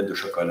une tablette de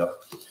chocolat.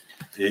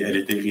 Et elle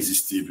était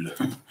irrésistible.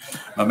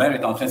 Ma mère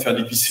était en train de faire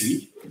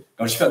l'épicerie.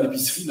 Quand je fais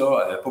l'épicerie,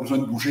 là, elle n'avait pas besoin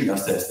de bouger. Hein,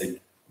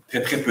 c'était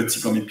très, très petit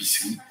comme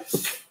épicerie.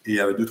 Et il y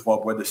avait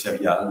 2-3 boîtes de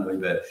céréales. Là, il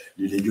y avait,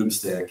 les légumes,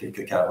 c'était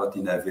quelques carottes, et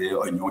navets,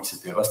 oignons,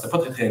 etc. C'était pas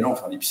très, très long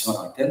faire l'épicerie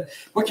en tant que tel.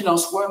 Quoi qu'il en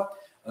soit,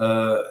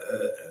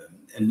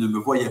 elle ne me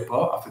voyait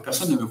pas. En fait,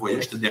 personne ne me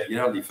voyait. J'étais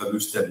derrière les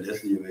fameuses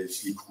tablettes,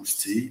 les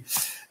croustilles.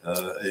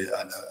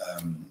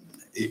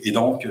 Et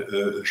donc,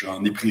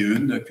 j'en ai pris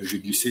une que j'ai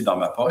glissée dans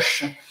ma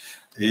poche.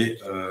 Et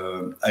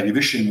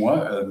arrivé chez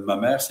moi, ma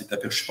mère s'est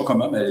aperçue, je ne sais pas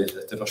comment, mais elle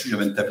s'est aperçue que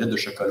j'avais une tablette de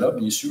chocolat.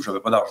 Bien sûr, je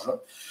n'avais pas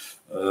d'argent.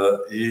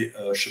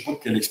 Je ne sais pas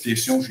quelle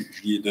explication je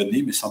lui ai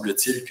donnée, mais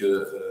semble-t-il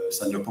que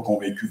ça ne l'a pas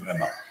convaincu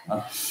vraiment. Hein.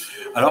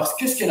 Alors,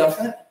 qu'est-ce qu'elle a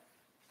fait?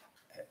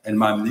 Elle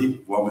m'a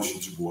amené voir M.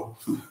 Dubois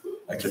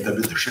avec la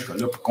tablette de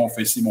chocolat pour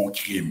confesser mon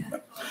crime.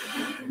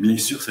 Bien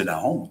sûr, c'est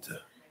la honte.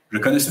 Je ne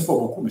le connaissais pas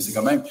beaucoup, mais c'est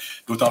quand même,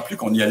 d'autant plus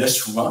qu'on y allait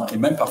souvent, et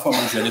même parfois,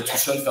 moi, j'y allais tout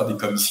seul faire des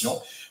commissions.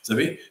 Vous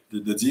savez,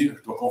 de dire,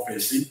 je dois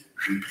confesser,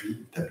 j'ai pris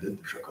une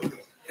tablette de chocolat.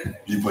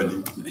 J'ai volé.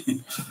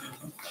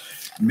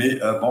 Mais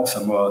bon, je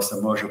pense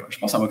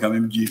que ça m'a quand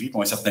même guéri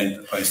pour un certain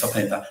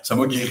temps. Ça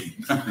m'a guéri.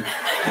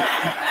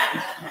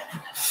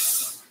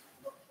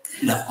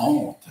 La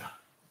honte,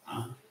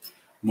 hein?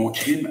 Mon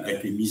crime a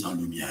été mis en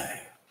lumière.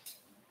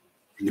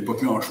 Je n'ai pas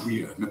pu en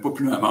jouir, je n'ai pas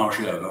pu en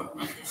manger avant.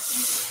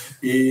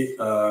 Et,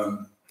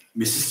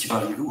 mais c'est ce qui va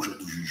arriver au jour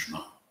du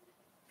jugement.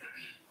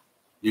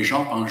 Les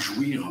gens pensent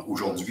jouir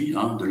aujourd'hui,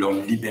 hein, de leur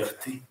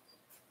liberté,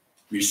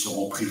 mais ils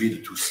seront privés de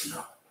tout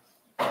cela.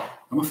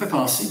 Ça m'a fait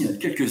penser, il y a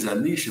quelques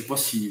années, je ne sais pas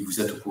si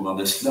vous êtes au courant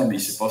de cela, mais il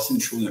s'est passé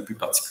une chose un peu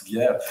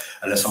particulière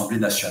à l'Assemblée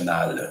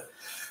nationale.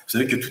 Vous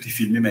savez que tout est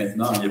filmé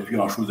maintenant, il n'y a plus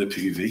grand-chose de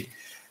privé.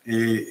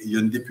 Et il y a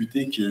une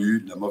députée qui a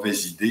eu la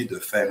mauvaise idée de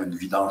faire une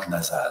vidange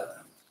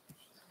nasale.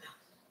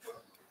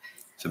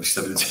 Vous savez ce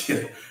que ça veut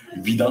dire?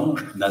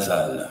 Vidange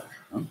nasale.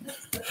 Hein?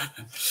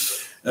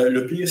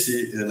 Le pire,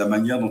 c'est la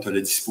manière dont elle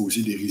a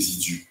disposé des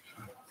résidus.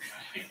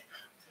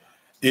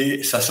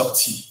 Et sa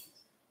sortie.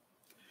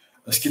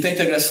 Ce qui est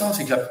intéressant,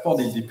 c'est que la plupart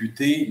des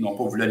députés n'ont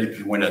pas voulu aller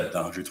plus loin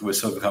là-dedans. J'ai trouvé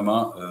ça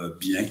vraiment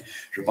bien.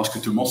 Je pense que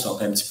tout le monde se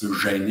sentait un petit peu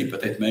gêné,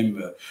 peut-être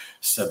même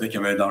savait qu'il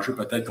y avait un danger,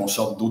 peut-être qu'on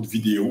sorte d'autres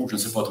vidéos, je ne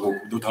sais pas trop,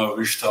 d'autres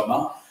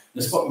enregistrements,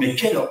 n'est-ce pas? Mais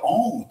quelle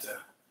honte!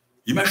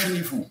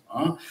 Imaginez-vous,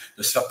 hein,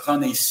 de se faire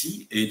prendre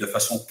ainsi et de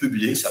façon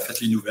publique, ça a fait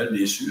les nouvelles,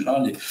 bien sûr,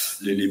 hein,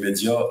 les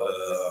médias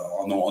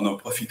en ont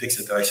profité,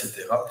 etc.,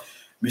 etc.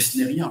 Mais ce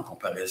n'est rien en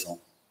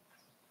comparaison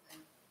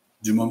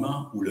du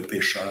moment où le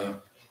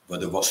pécheur va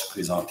devoir se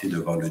présenter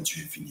devant le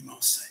Dieu infiniment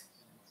saint.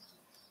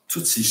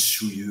 Toutes ces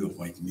souillures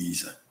vont être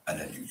mises à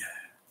la lumière.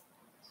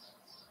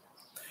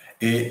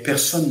 Et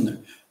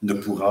personne ne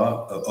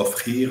pourra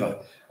offrir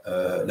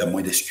la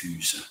moindre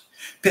excuse.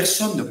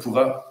 Personne ne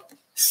pourra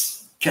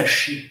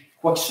cacher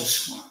quoi que ce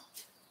soit.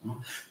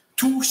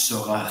 Tout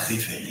sera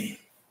révélé.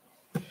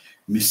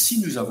 Mais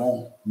si nous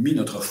avons mis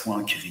notre foi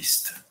en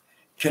Christ,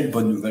 quelle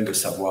bonne nouvelle de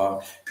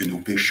savoir que nos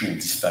péchés ont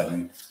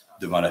disparu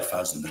devant la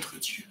face de notre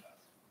Dieu.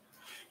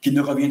 Qu'il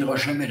ne reviendra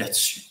jamais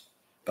là-dessus,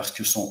 parce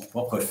que son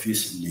propre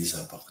Fils les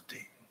a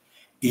portés.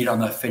 Il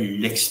en a fait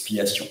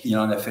l'expiation, il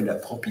en a fait la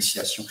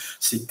propitiation.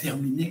 C'est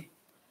terminé.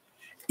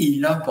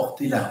 Il a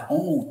porté la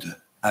honte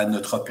à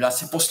notre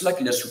place. C'est pour cela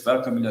qu'il a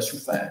souffert comme il a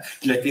souffert,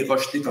 qu'il a été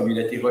rejeté comme il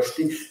a été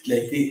rejeté, qu'il a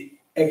été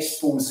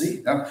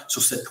exposé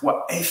sur cette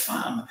croix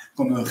infâme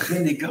comme un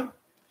renégat,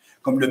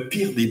 comme le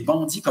pire des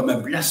bandits, comme un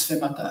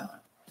blasphémateur.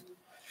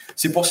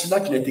 C'est pour cela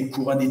qu'il a été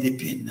couronné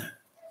d'épines,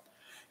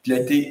 qu'il a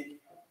été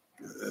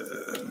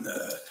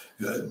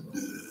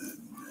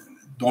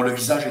dont le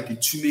visage a été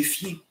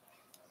tuméfié.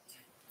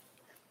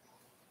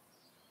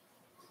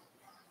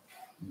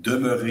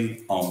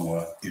 Demeurez en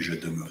moi et je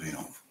demeurerai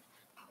en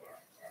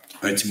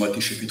vous. 1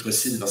 Timothée chapitre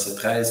 6, verset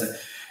 13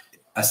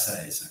 à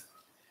 16.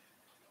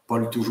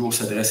 Paul toujours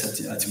s'adresse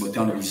à Timothée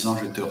en lui disant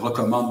 « Je te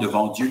recommande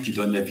devant Dieu qui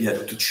donne la vie à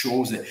toutes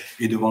choses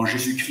et devant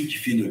Jésus-Christ qui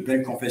fait une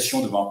belle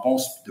confession devant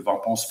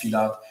Ponce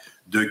Pilate,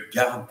 de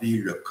garder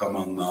le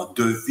commandement,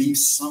 de vivre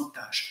sans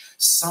tâche,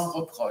 sans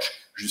reproche,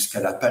 jusqu'à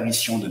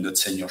l'apparition de notre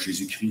Seigneur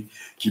Jésus-Christ,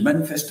 qui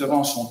manifestera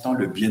en son temps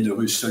le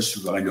bienheureux, seul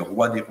souverain, le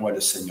roi des rois,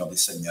 le Seigneur des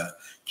seigneurs,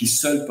 qui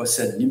seul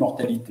possède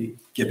l'immortalité,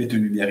 qui habite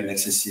une lumière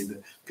inaccessible,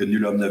 que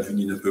nul homme n'a vu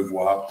ni ne peut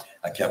voir,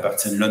 à qui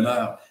appartiennent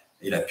l'honneur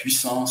et la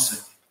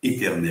puissance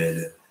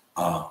éternelle.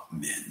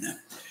 Amen.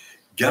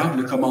 Garde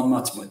le commandement,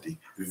 Timothée.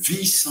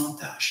 Vis sans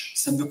tâche.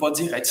 Ça ne veut pas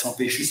dire être sans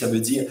péché, ça veut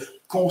dire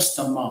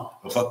constamment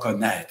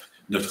reconnaître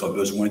notre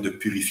besoin de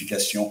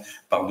purification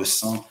par le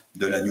sang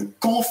de l'agneau.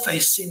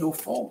 Confesser nos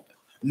fautes,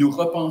 nous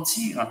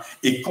repentir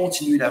et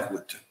continuer la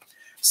route.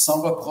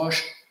 Sans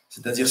reproche,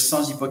 c'est-à-dire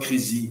sans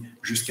hypocrisie,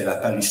 jusqu'à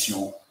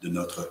l'apparition de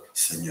notre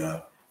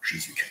Seigneur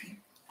Jésus-Christ.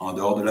 En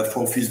dehors de la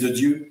foi au Fils de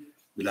Dieu,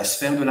 de la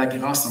sphère de la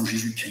grâce en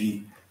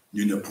Jésus-Christ,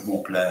 nous ne pouvons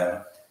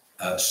plaire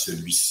à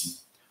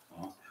celui-ci.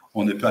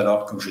 On ne peut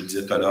alors, comme je le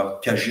disais tout à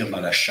l'heure, qu'agir dans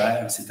la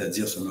chair,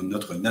 c'est-à-dire selon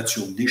notre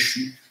nature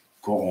déchue,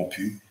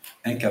 corrompue,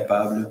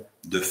 incapable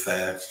de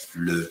faire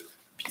le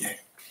bien.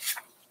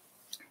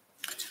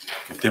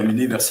 Pour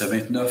terminer, verset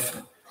 29,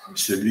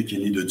 celui qui est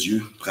né de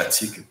Dieu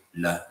pratique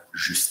la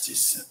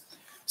justice.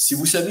 Si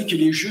vous savez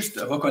qu'il est juste,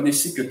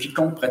 reconnaissez que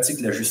quiconque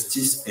pratique la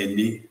justice est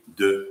né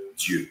de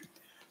Dieu.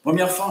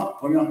 Première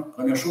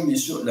chose, bien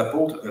sûr,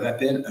 l'apôtre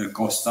rappelle un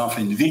constant,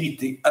 enfin une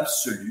vérité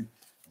absolue.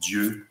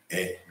 Dieu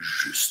est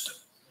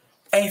juste,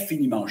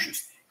 infiniment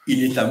juste.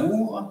 Il est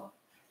amour,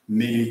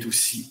 mais il est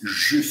aussi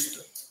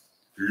juste.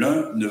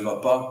 L'un ne va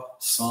pas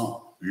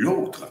sans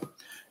l'autre.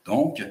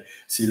 Donc,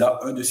 c'est là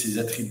un de ses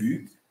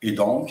attributs, et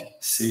donc,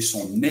 c'est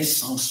son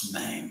essence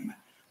même.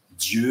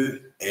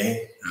 Dieu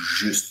est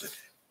juste,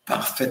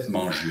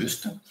 parfaitement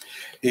juste.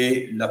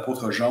 Et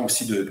l'apôtre Jean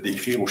aussi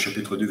d'écrire au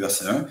chapitre 2,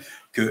 verset 1,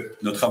 que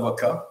notre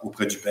avocat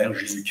auprès du Père,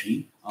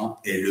 Jésus-Christ,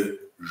 est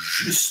le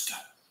juste.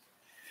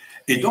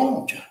 Et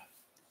donc,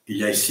 il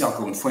y a ici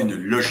encore une fois une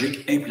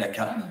logique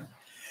implacable.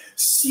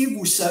 Si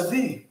vous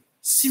savez,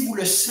 si vous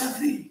le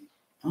savez,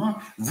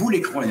 vous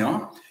les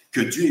croyants,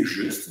 que Dieu est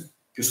juste,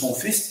 que son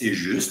Fils est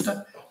juste,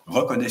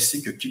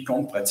 reconnaissez que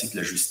quiconque pratique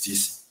la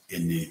justice est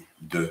né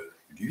de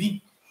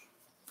lui.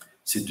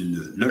 C'est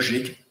une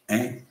logique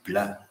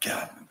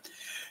implacable.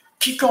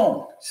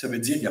 Quiconque, ça veut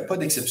dire qu'il n'y a pas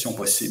d'exception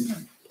possible.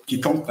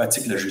 Quiconque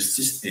pratique la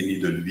justice est né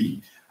de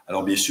lui.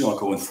 Alors bien sûr,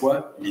 encore une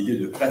fois, l'idée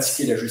de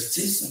pratiquer la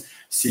justice,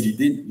 c'est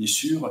l'idée, bien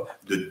sûr,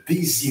 de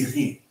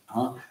désirer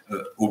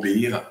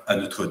obéir à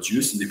notre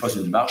Dieu. Ce n'est pas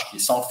une marche qui est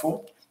sans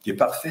faute, qui est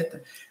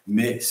parfaite,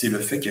 mais c'est le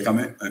fait qu'il y a quand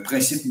même un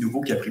principe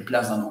nouveau qui a pris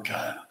place dans nos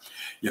cœurs.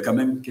 Il y a quand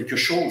même quelque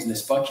chose,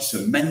 n'est-ce pas, qui se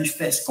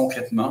manifeste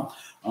concrètement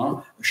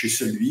chez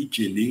celui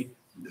qui est né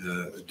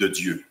de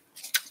Dieu.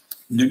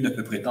 Nul ne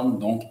peut prétendre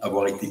donc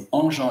avoir été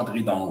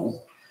engendré d'en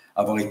haut,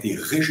 avoir été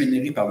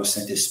régénéré par le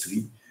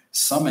Saint-Esprit,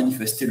 sans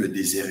manifester le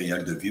désir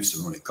réel de vivre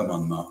selon les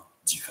commandements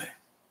divins.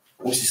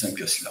 Aussi simple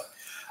que cela.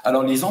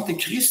 Alors, les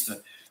antéchrists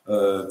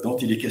dont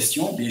il est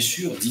question, bien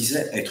sûr,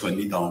 disaient être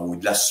nés d'en haut,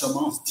 de la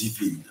semence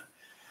divine.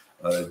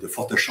 De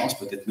fortes chances,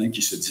 peut-être même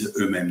qu'ils se disaient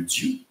eux-mêmes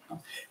Dieu,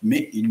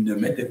 mais ils ne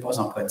mettaient pas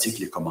en pratique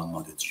les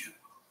commandements de Dieu.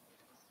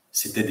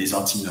 C'était des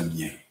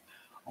antinomiens.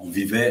 On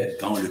vivait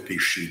dans le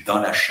péché, dans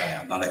la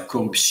chair, dans la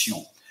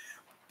corruption,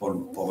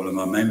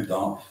 probablement même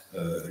dans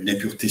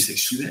l'impureté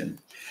sexuelle.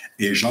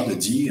 Et Jean de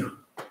dire,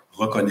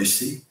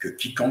 reconnaissez que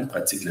quiconque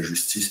pratique la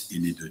justice est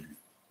né de lui.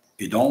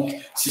 Et donc,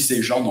 si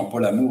ces gens n'ont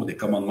pas l'amour des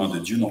commandements de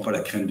Dieu, n'ont pas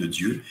la crainte de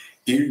Dieu,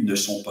 ils ne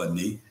sont pas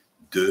nés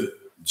de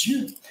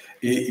Dieu.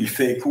 Et il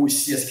fait écho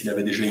ici à ce qu'il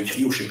avait déjà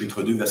écrit au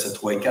chapitre 2, versets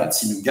 3 et 4.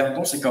 Si nous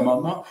gardons ces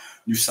commandements,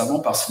 nous savons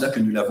par cela que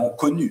nous l'avons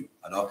connu.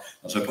 Alors,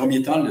 dans un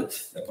premier temps,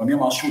 la première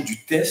mention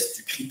du test,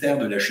 du critère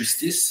de la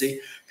justice, c'est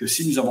que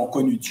si nous avons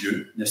connu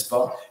Dieu, n'est-ce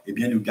pas, eh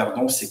bien, nous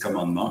gardons ses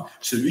commandements.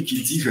 Celui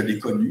qui dit « je l'ai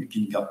connu »,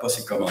 qui ne garde pas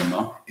ses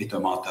commandements, est un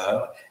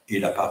menteur et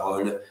la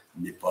parole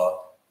n'est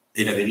pas,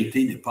 et la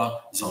vérité n'est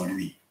pas en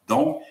lui.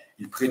 Donc,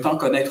 il prétend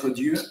connaître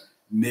Dieu,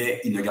 mais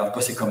il ne garde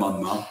pas ses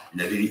commandements.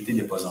 La vérité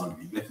n'est pas en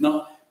lui.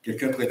 Maintenant,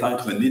 quelqu'un prétend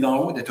être né d'en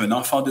haut, d'être un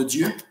enfant de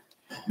Dieu,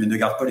 mais ne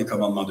garde pas les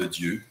commandements de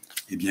Dieu.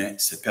 Eh bien,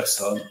 cette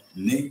personne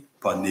n'est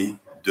pas née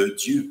de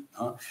Dieu.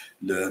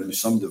 Nous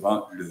sommes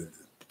devant le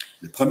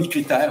premier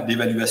critère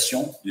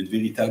d'évaluation d'une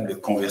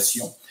véritable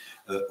conversion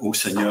au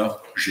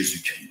Seigneur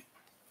Jésus-Christ.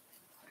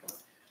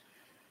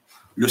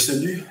 Le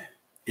salut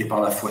est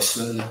par la foi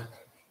seule,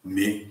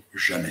 mais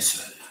jamais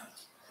seul.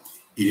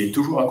 Il est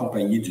toujours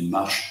accompagné d'une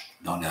marche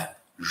dans la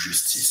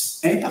justice.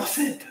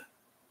 Imparfaite,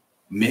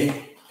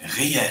 mais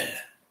réelle.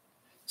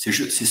 C'est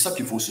ça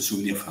qu'il faut se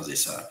souvenir, frères et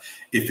sœurs.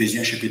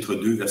 Éphésiens chapitre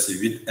 2, versets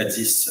 8 à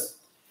 10.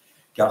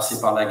 Car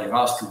c'est par la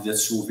grâce que vous êtes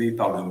sauvés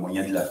par le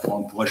moyen de la foi.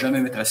 On ne pourra jamais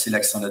mettre assez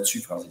l'accent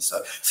là-dessus, frères et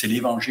sœurs. C'est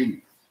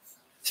l'Évangile.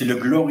 C'est le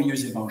glorieux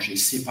Évangile.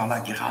 C'est par la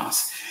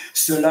grâce.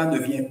 Cela ne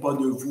vient pas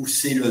de vous,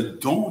 c'est le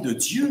don de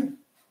Dieu.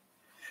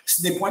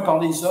 Ce n'est point par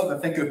les œuvres,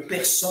 afin que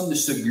personne ne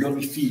se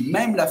glorifie.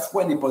 Même la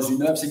foi n'est pas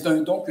une œuvre. C'est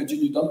un don que Dieu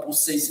nous donne pour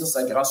saisir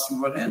sa grâce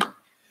souveraine.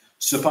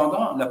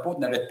 Cependant, l'apôtre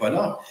n'arrête pas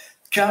là,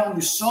 car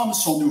nous sommes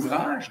son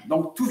ouvrage,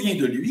 donc tout vient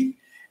de lui,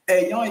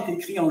 ayant été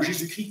écrit en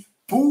Jésus-Christ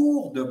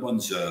pour de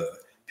bonnes œuvres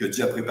que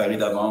Dieu a préparées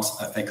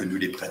d'avance afin que nous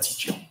les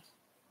pratiquions.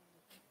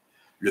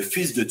 Le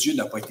Fils de Dieu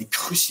n'a pas été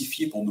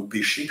crucifié pour nos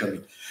péchés,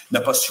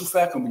 n'a pas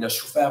souffert comme il a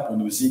souffert pour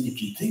nos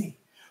iniquités,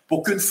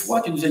 pour qu'une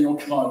fois que nous ayons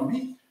cru en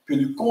lui, que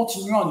nous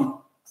continuions à nous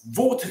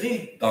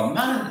vautrer dans le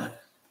mal.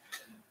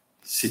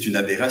 C'est une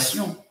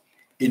aberration.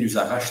 Et nous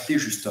a rachetés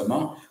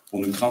justement pour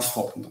nous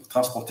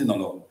transporter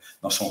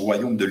dans son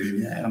royaume de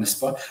lumière, n'est-ce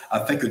pas,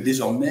 afin que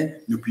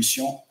désormais nous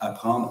puissions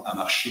apprendre à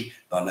marcher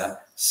dans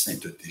la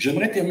sainteté.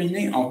 J'aimerais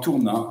terminer en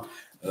tournant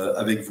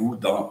avec vous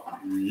dans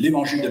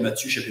l'Évangile de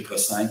Matthieu, chapitre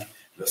 5,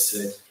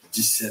 versets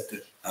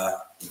 17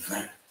 à 20.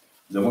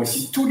 Nous avons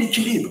ici tout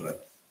l'équilibre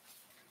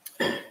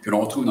que l'on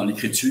retrouve dans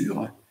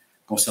l'Écriture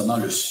concernant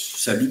le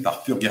salut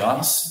par pure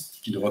grâce,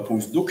 qui ne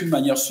repose d'aucune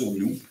manière sur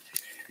nous,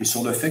 et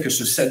sur le fait que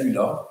ce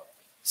salut-là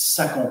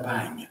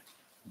s'accompagne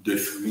de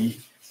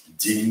fruits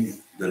dignes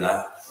de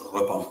la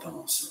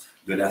repentance,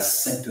 de la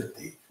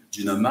sainteté,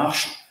 d'une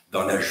marche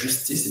dans la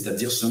justice,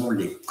 c'est-à-dire selon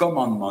les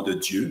commandements de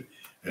Dieu,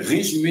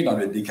 résumés dans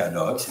le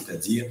décalogue,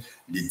 c'est-à-dire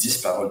les 10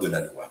 paroles de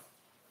la loi.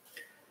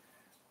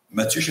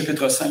 Matthieu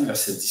chapitre 5,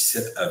 versets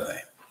 17 à 20.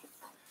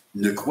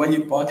 Ne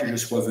croyez pas que je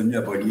sois venu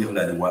abolir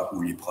la loi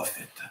ou les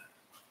prophètes.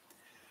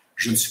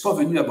 Je ne suis pas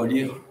venu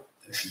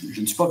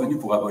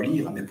pour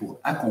abolir, mais pour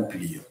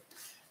accomplir.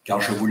 Car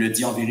je vous le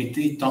dis en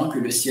vérité, tant que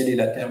le ciel et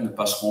la terre ne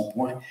passeront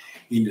point,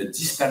 il ne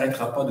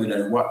disparaîtra pas de la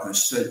loi un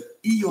seul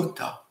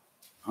iota,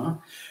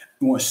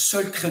 ou un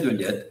seul trait de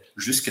lettre,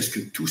 jusqu'à ce que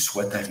tout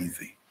soit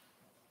arrivé.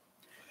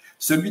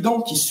 Celui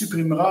donc qui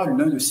supprimera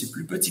l'un de ses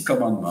plus petits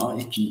commandements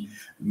et qui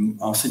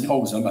enseignera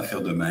aux hommes à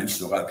faire de même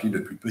sera appelé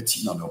le plus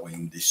petit dans le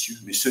royaume des cieux.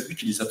 Mais celui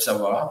qui les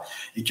observera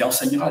et qui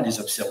enseignera à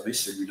les observer,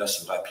 celui-là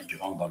sera appelé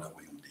grand dans le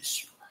royaume des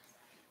cieux.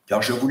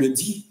 Car je vous le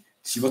dis,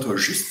 si votre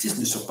justice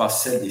ne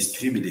surpasse celle des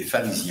scribes et des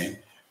pharisiens,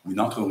 vous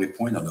n'entrerez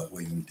point dans le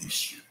royaume des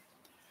cieux.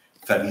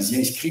 Pharisiens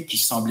et scribes qui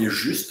semblaient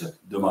justes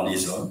devant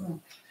les hommes,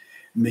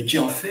 mais qui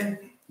en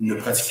fait ne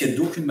pratiquaient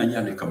d'aucune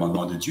manière les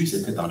commandements de Dieu, ils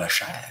étaient dans la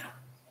chair.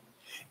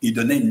 Ils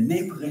donnaient une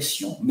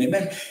impression, mais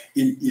même,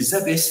 ils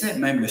abaissaient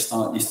même les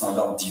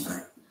standards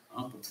divins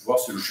pour pouvoir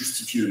se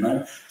justifier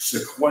eux-mêmes, se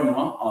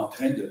croyant en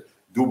train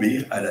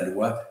d'obéir à la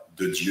loi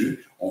de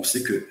Dieu. On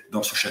sait que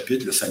dans ce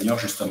chapitre, le Seigneur,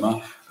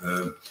 justement,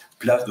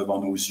 place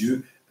devant nos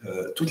yeux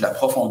toute la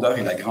profondeur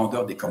et la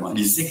grandeur des commandements,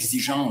 les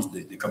exigences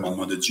des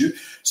commandements de Dieu,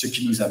 ce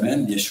qui nous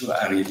amène, bien sûr,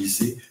 à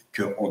réaliser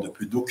qu'on ne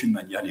peut d'aucune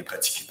manière les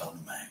pratiquer par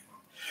nous-mêmes.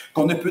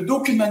 Qu'on ne peut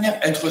d'aucune manière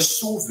être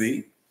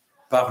sauvé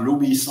par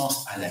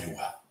l'obéissance à la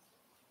loi.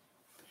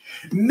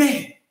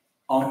 Mais,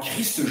 en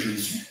Christ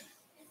Jésus,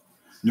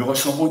 nous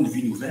recevons une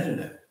vie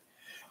nouvelle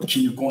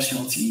qui nous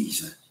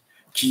conscientise,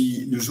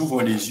 qui nous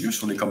ouvre les yeux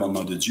sur les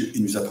commandements de Dieu et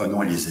nous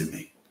apprenons à les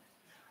aimer.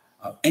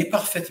 Alors,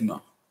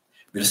 imparfaitement.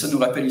 Mais ça nous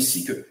rappelle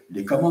ici que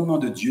les commandements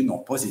de Dieu n'ont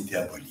pas été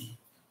abolis.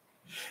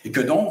 Et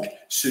que donc,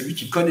 celui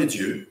qui connaît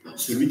Dieu,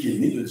 celui qui est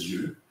né de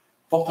Dieu,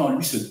 porte en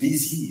lui ce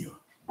désir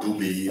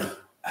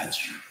d'obéir à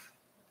Dieu.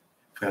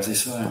 Frères et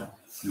sœurs,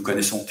 nous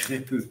connaissons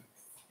très peu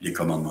les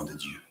commandements de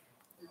Dieu.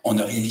 On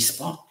ne réalise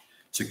pas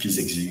ce qu'ils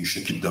exigent,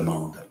 ce qu'ils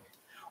demandent.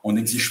 On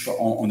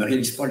ne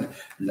réalise pas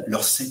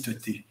leur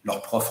sainteté,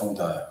 leur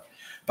profondeur,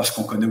 parce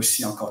qu'on connaît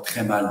aussi encore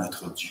très mal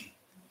notre Dieu.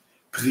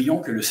 Prions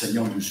que le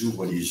Seigneur nous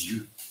ouvre les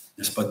yeux,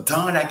 n'est-ce pas,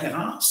 dans la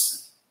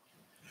grâce,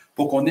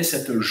 pour qu'on ait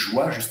cette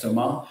joie,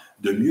 justement,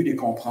 de mieux les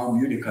comprendre,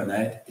 mieux les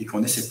connaître, et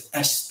qu'on ait cette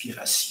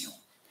aspiration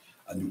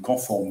à nous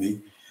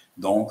conformer,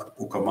 donc,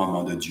 au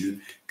commandement de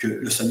Dieu, que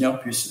le Seigneur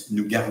puisse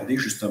nous garder,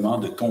 justement,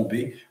 de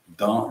tomber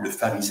dans le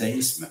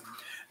pharisaïsme,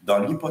 dans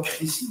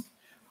l'hypocrisie,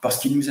 parce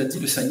qu'il nous a dit,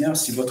 le Seigneur,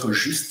 si votre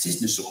justice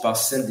ne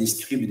surpasse celle des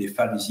scribes et des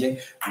pharisiens,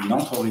 vous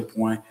n'entrerez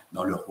point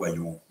dans le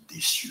royaume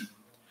des cieux.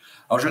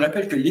 Alors, je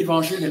rappelle que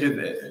l'Évangile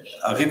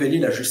a révélé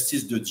la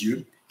justice de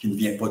Dieu qui ne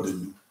vient pas de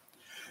nous.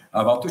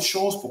 Avant toute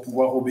chose, pour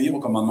pouvoir obéir au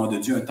commandement de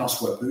Dieu un temps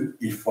soit peu,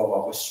 il faut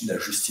avoir reçu la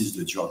justice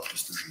de Dieu en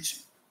Christ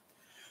Jésus.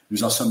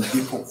 Nous en sommes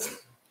dépourvus.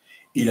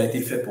 Il a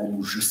été fait pour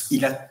nous juste.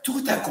 Il a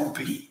tout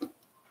accompli.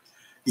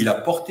 Il a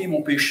porté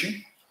mon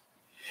péché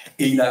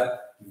et il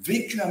a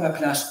vécu à ma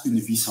place une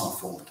vie sans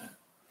faute.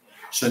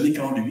 Ce n'est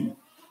qu'en lui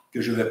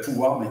que je vais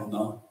pouvoir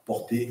maintenant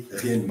porter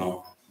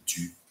réellement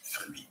du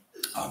fruit.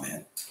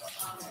 Amen.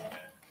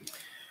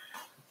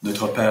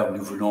 Notre Père,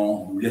 nous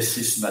voulons nous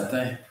laisser ce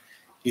matin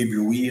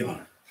éblouir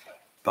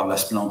par la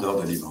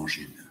splendeur de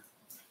l'Évangile.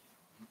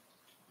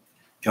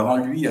 Car en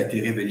lui a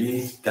été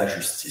révélée ta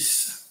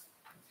justice.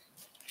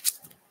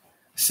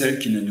 Celle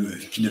qui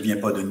ne vient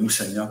pas de nous,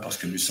 Seigneur, parce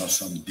que nous en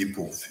sommes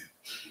dépourvus.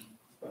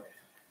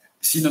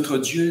 Si notre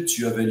Dieu,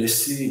 tu avais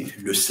laissé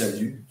le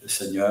salut,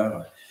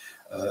 Seigneur,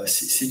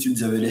 si tu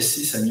nous avais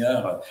laissé,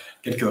 Seigneur,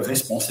 quelques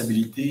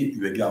responsabilités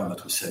eu égard à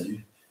notre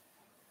salut,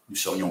 nous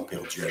serions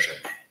perdus à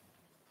jamais.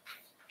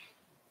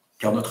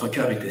 Car notre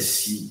cœur était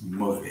si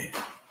mauvais,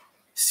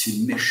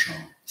 si méchant,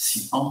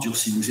 si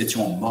endurci, nous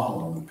étions morts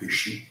dans nos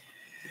péchés,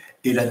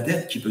 et la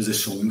dette qui pesait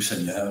sur nous,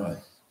 Seigneur,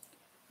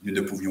 nous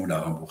ne pouvions la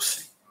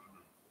rembourser.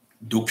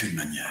 d'aucune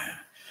manière.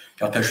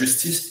 Car ta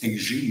justice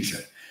exige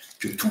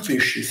que tout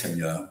péché,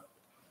 Seigneur,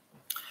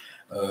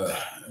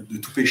 de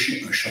tout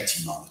péché, un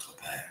châtiment, notre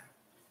Père.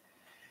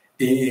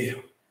 Et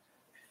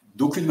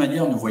d'aucune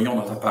manière, nous voyons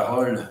dans ta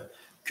parole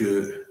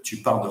que tu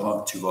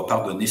vas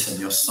pardonner,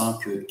 Seigneur, sans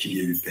qu'il y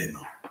ait eu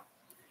paiement.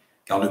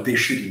 Car le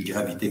péché est d'une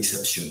gravité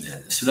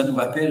exceptionnelle. Cela nous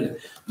rappelle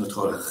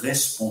notre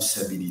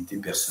responsabilité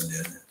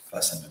personnelle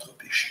face à notre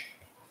péché,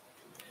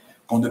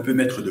 qu'on ne peut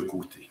mettre de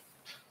côté.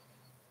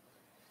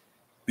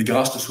 Mais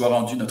grâce te soit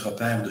rendue, notre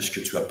Père, de ce que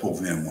tu as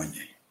pourvu un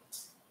moyen.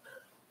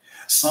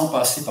 Sans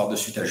passer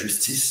par-dessus ta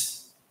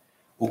justice,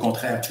 au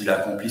contraire, tu l'as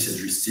accompli, cette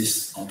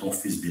justice, en ton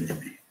Fils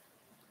bien-aimé.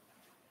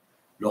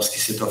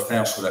 Lorsqu'il s'est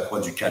offert sur la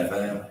croix du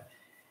Calvaire,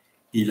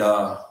 il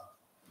a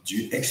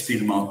dû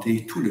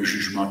expérimenter tout le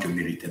jugement que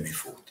méritaient mes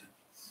fautes.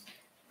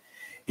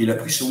 Il a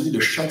pris sur lui le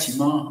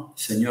châtiment,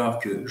 Seigneur,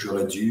 que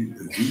j'aurais dû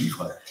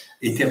vivre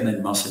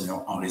éternellement,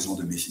 Seigneur, en raison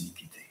de mes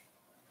iniquités.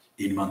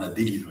 Et il m'en a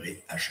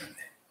délivré à jamais.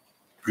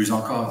 Plus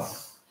encore,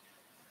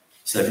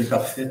 sa vie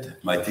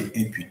parfaite m'a été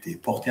imputée,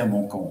 portée à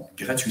mon compte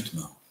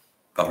gratuitement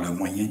par le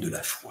moyen de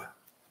la foi,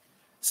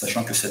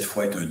 sachant que cette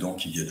foi est un don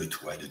qui vient de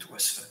toi et de toi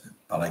seul,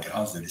 par la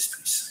grâce de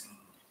l'Esprit Saint.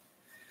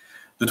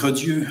 Notre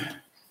Dieu,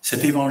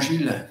 cet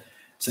évangile,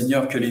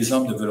 Seigneur, que les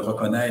hommes ne veulent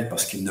reconnaître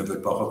parce qu'ils ne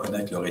veulent pas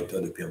reconnaître leur état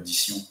de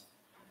perdition,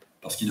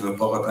 parce qu'ils ne veulent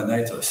pas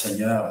reconnaître,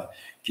 Seigneur,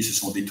 qu'ils se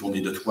sont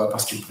détournés de toi,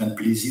 parce qu'ils prennent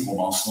plaisir au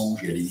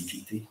mensonge et à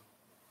l'iniquité.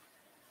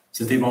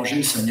 Cet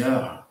évangile,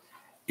 Seigneur,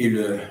 est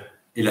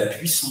la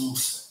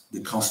puissance de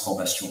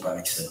transformation par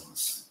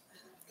excellence.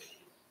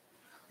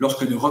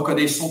 Lorsque nous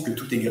reconnaissons que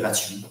tout est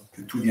gratuit,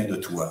 que tout vient de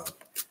toi,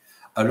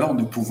 alors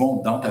nous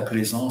pouvons, dans ta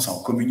présence,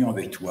 en communion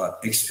avec toi,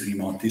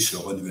 expérimenter ce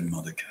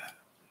renouvellement de cœur.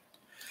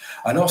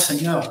 Alors,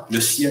 Seigneur, le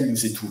ciel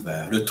nous est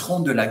ouvert, le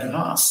trône de la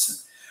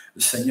grâce,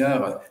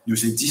 Seigneur,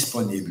 nous est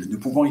disponible. Nous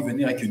pouvons y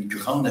venir avec une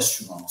grande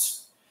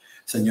assurance,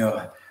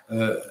 Seigneur,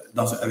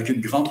 avec une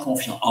grande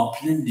confiance, en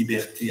pleine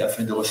liberté,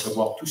 afin de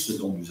recevoir tout ce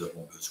dont nous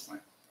avons besoin.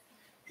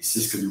 Et c'est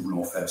ce que nous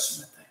voulons faire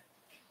ce matin.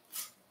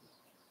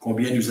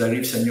 Combien nous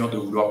arrive, Seigneur, de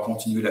vouloir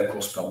continuer la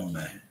course par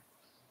nous-mêmes.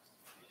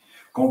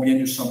 Combien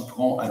nous sommes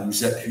prompts à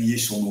nous appuyer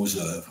sur nos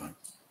œuvres,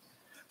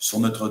 sur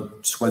notre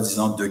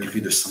soi-disant degré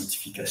de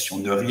sanctification,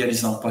 ne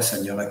réalisant pas,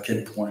 Seigneur, à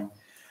quel point,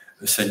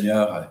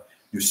 Seigneur,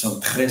 nous sommes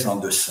très en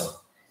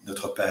deçà,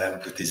 notre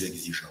Père, de tes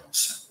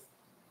exigences.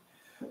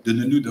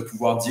 Donne-nous de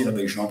pouvoir dire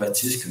avec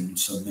Jean-Baptiste que nous ne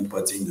sommes même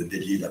pas dignes de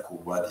délier la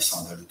courroie des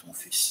sandales de ton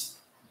Fils.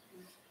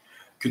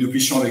 Que nous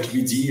puissions avec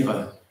lui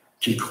dire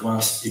qu'il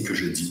croisse et que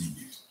je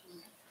diminue.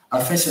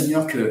 Afin,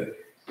 Seigneur, que,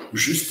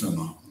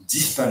 justement,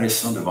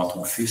 disparaissant devant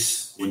ton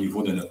Fils au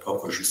niveau de notre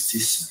propre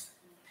justice,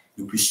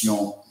 nous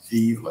puissions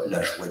vivre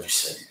la joie du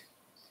salut.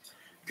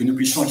 Que nous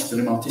puissions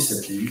expérimenter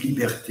cette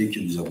liberté que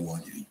nous avons en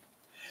lui.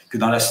 Que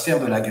dans la sphère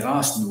de la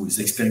grâce,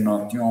 nous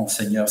expérimentions,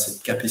 Seigneur,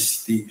 cette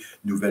capacité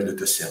nouvelle de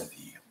te servir.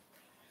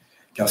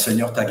 Car,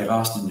 Seigneur, ta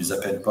grâce ne nous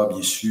appelle pas,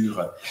 bien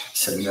sûr,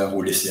 Seigneur,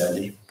 au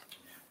laisser-aller.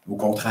 Au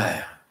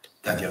contraire,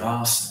 ta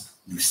grâce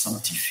nous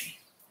sanctifie.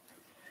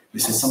 Mais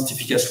cette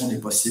sanctification n'est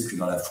possible que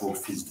dans la foi au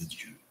Fils de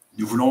Dieu.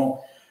 Nous voulons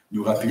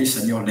nous rappeler,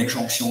 Seigneur,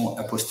 l'injonction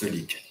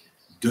apostolique.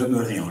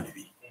 Demeurer en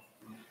lui.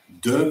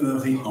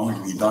 Demeurer en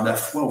lui, dans la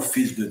foi au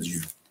Fils de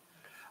Dieu.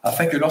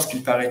 Afin que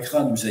lorsqu'il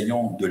paraîtra, nous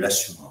ayons de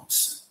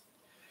l'assurance.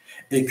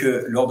 Et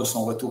que lors de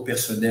son retour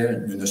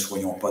personnel, nous ne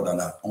soyons pas dans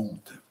la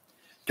honte.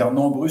 Car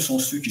nombreux sont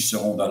ceux qui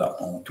seront dans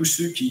la honte. Tous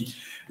ceux qui,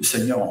 le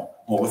Seigneur,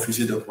 ont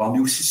refusé de croire, mais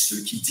aussi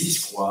ceux qui disent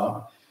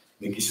croire,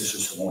 mais qui se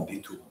seront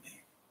détournés.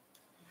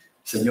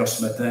 Seigneur,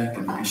 ce matin, que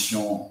nous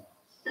puissions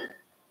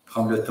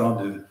prendre le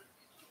temps de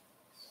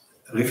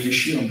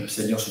réfléchir,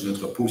 Seigneur, sur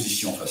notre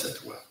position face à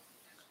toi.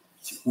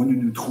 C'est où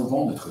nous nous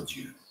trouvons, notre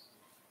Dieu.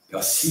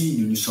 Car si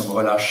nous nous sommes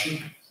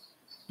relâchés,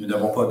 nous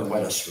n'avons pas de droit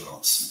à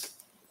l'assurance.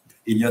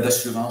 Il n'y a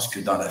d'assurance que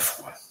dans la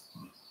foi.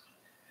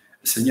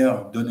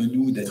 Seigneur,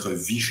 donne-nous d'être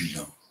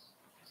vigilants.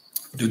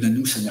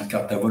 Donne-nous, Seigneur,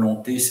 car ta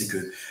volonté, c'est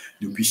que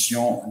nous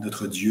puissions,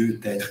 notre Dieu,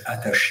 t'être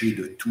attachés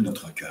de tout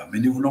notre cœur. Mais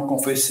nous voulons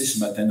confesser ce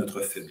matin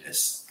notre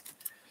faiblesse.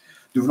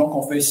 Nous voulons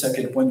confesser à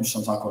quel point nous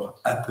sommes encore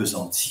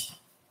appesantis,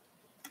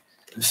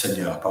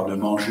 Seigneur, par le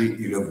manger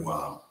et le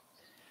boire.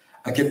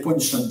 À quel point nous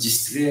sommes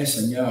distraits,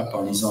 Seigneur,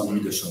 par les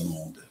ennuis de ce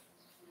monde.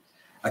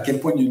 À quel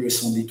point nous le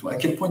sommes détournés. À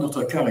quel point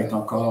notre cœur est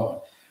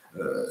encore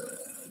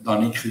dans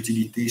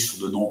l'incrédulité sur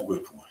de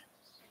nombreux points.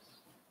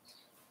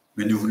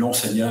 Mais nous voulons,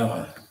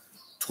 Seigneur,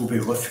 trouver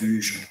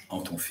refuge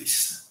en ton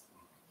Fils.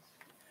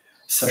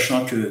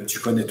 Sachant que tu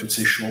connais toutes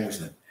ces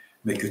choses,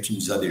 mais que tu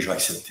nous as déjà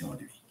acceptés en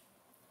lui.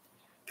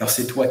 Car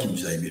c'est toi qui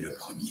nous as aimés le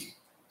premier.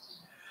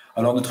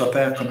 Alors, notre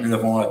Père, comme nous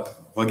l'avons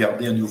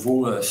regardé à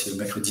nouveau ce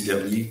mercredi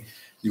dernier,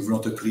 nous voulons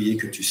te prier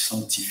que tu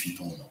sanctifies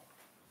ton nom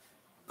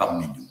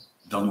parmi nous,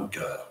 dans nos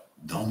cœurs,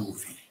 dans nos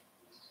vies.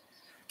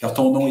 Car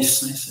ton nom est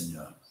saint,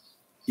 Seigneur,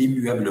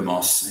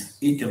 immuablement saint,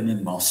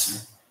 éternellement saint.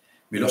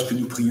 Mais lorsque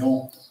nous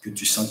prions que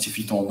tu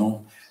sanctifies ton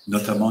nom,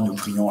 notamment nous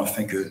prions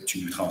afin que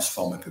tu nous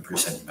transformes un peu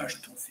plus à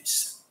l'image de ton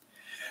Fils.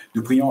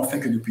 Nous prions afin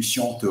que nous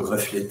puissions te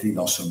refléter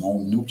dans ce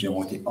monde, nous qui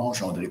avons été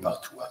engendrés par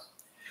toi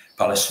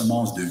par la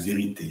semence de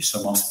vérité,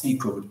 semence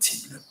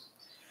incorruptible.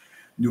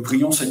 Nous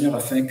prions, Seigneur,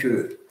 afin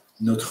que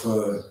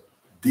notre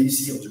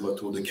désir du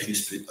retour de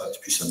Christ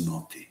puisse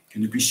augmenter, que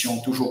nous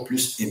puissions toujours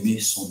plus aimer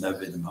son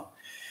avènement,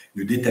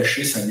 nous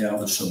détacher, Seigneur,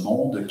 de ce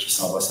monde qui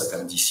s'en va à sa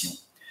perdition,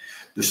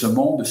 de ce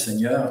monde,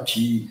 Seigneur,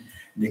 qui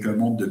n'est qu'un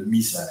monde de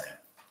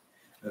misère,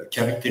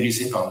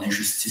 caractérisé par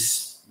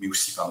l'injustice, mais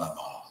aussi par la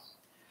mort.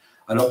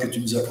 Alors que tu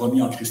nous as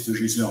promis en Christ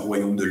Jésus un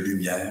royaume de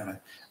lumière,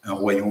 un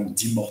royaume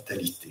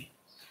d'immortalité.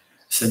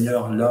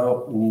 Seigneur, là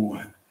où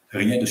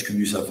rien de ce que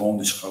nous avons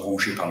ne sera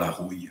rongé par la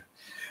rouille,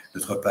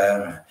 notre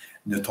Père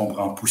ne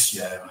tombera en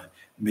poussière,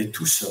 mais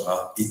tout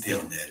sera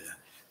éternel,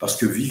 parce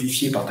que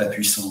vivifié par ta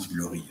puissance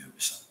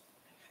glorieuse.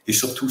 Et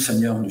surtout,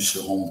 Seigneur, nous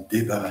serons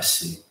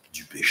débarrassés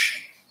du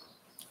péché.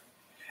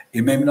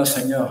 Et même là,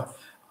 Seigneur,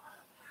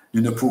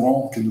 nous ne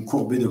pourrons que nous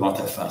courber devant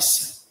ta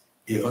face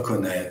et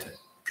reconnaître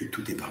que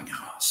tout est par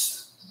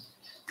grâce,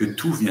 que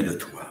tout vient de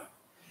toi.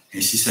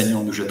 Ainsi,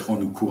 Seigneur, nous jetterons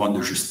nos couronnes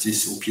de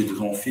justice aux pieds de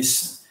ton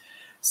Fils,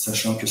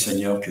 sachant que,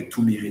 Seigneur, que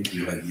tout mérite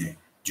lui revient,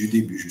 du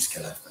début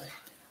jusqu'à la fin.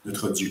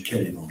 Notre Dieu,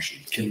 quel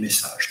évangile, quel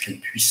message, quelle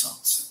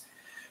puissance.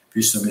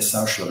 Puisse ce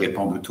message se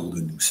répandre autour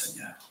de nous,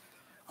 Seigneur.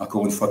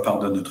 Encore une fois,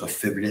 pardonne notre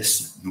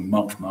faiblesse, nos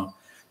manquements,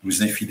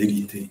 nos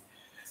infidélités.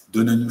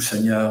 Donne-nous,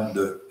 Seigneur,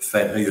 de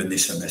faire rayonner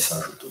ce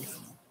message autour de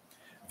nous.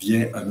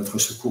 Viens à notre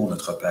secours,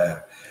 notre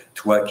Père,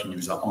 toi qui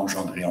nous as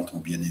engendrés en ton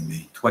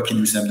bien-aimé, toi qui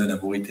nous aimes d'un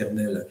amour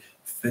éternel,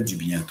 fais du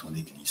bien à ton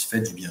Église,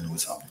 fais du bien à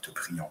nos âmes, nous te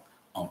prions,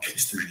 en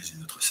Christ Jésus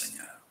notre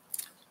Seigneur.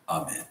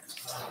 Amen.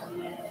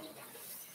 Amen.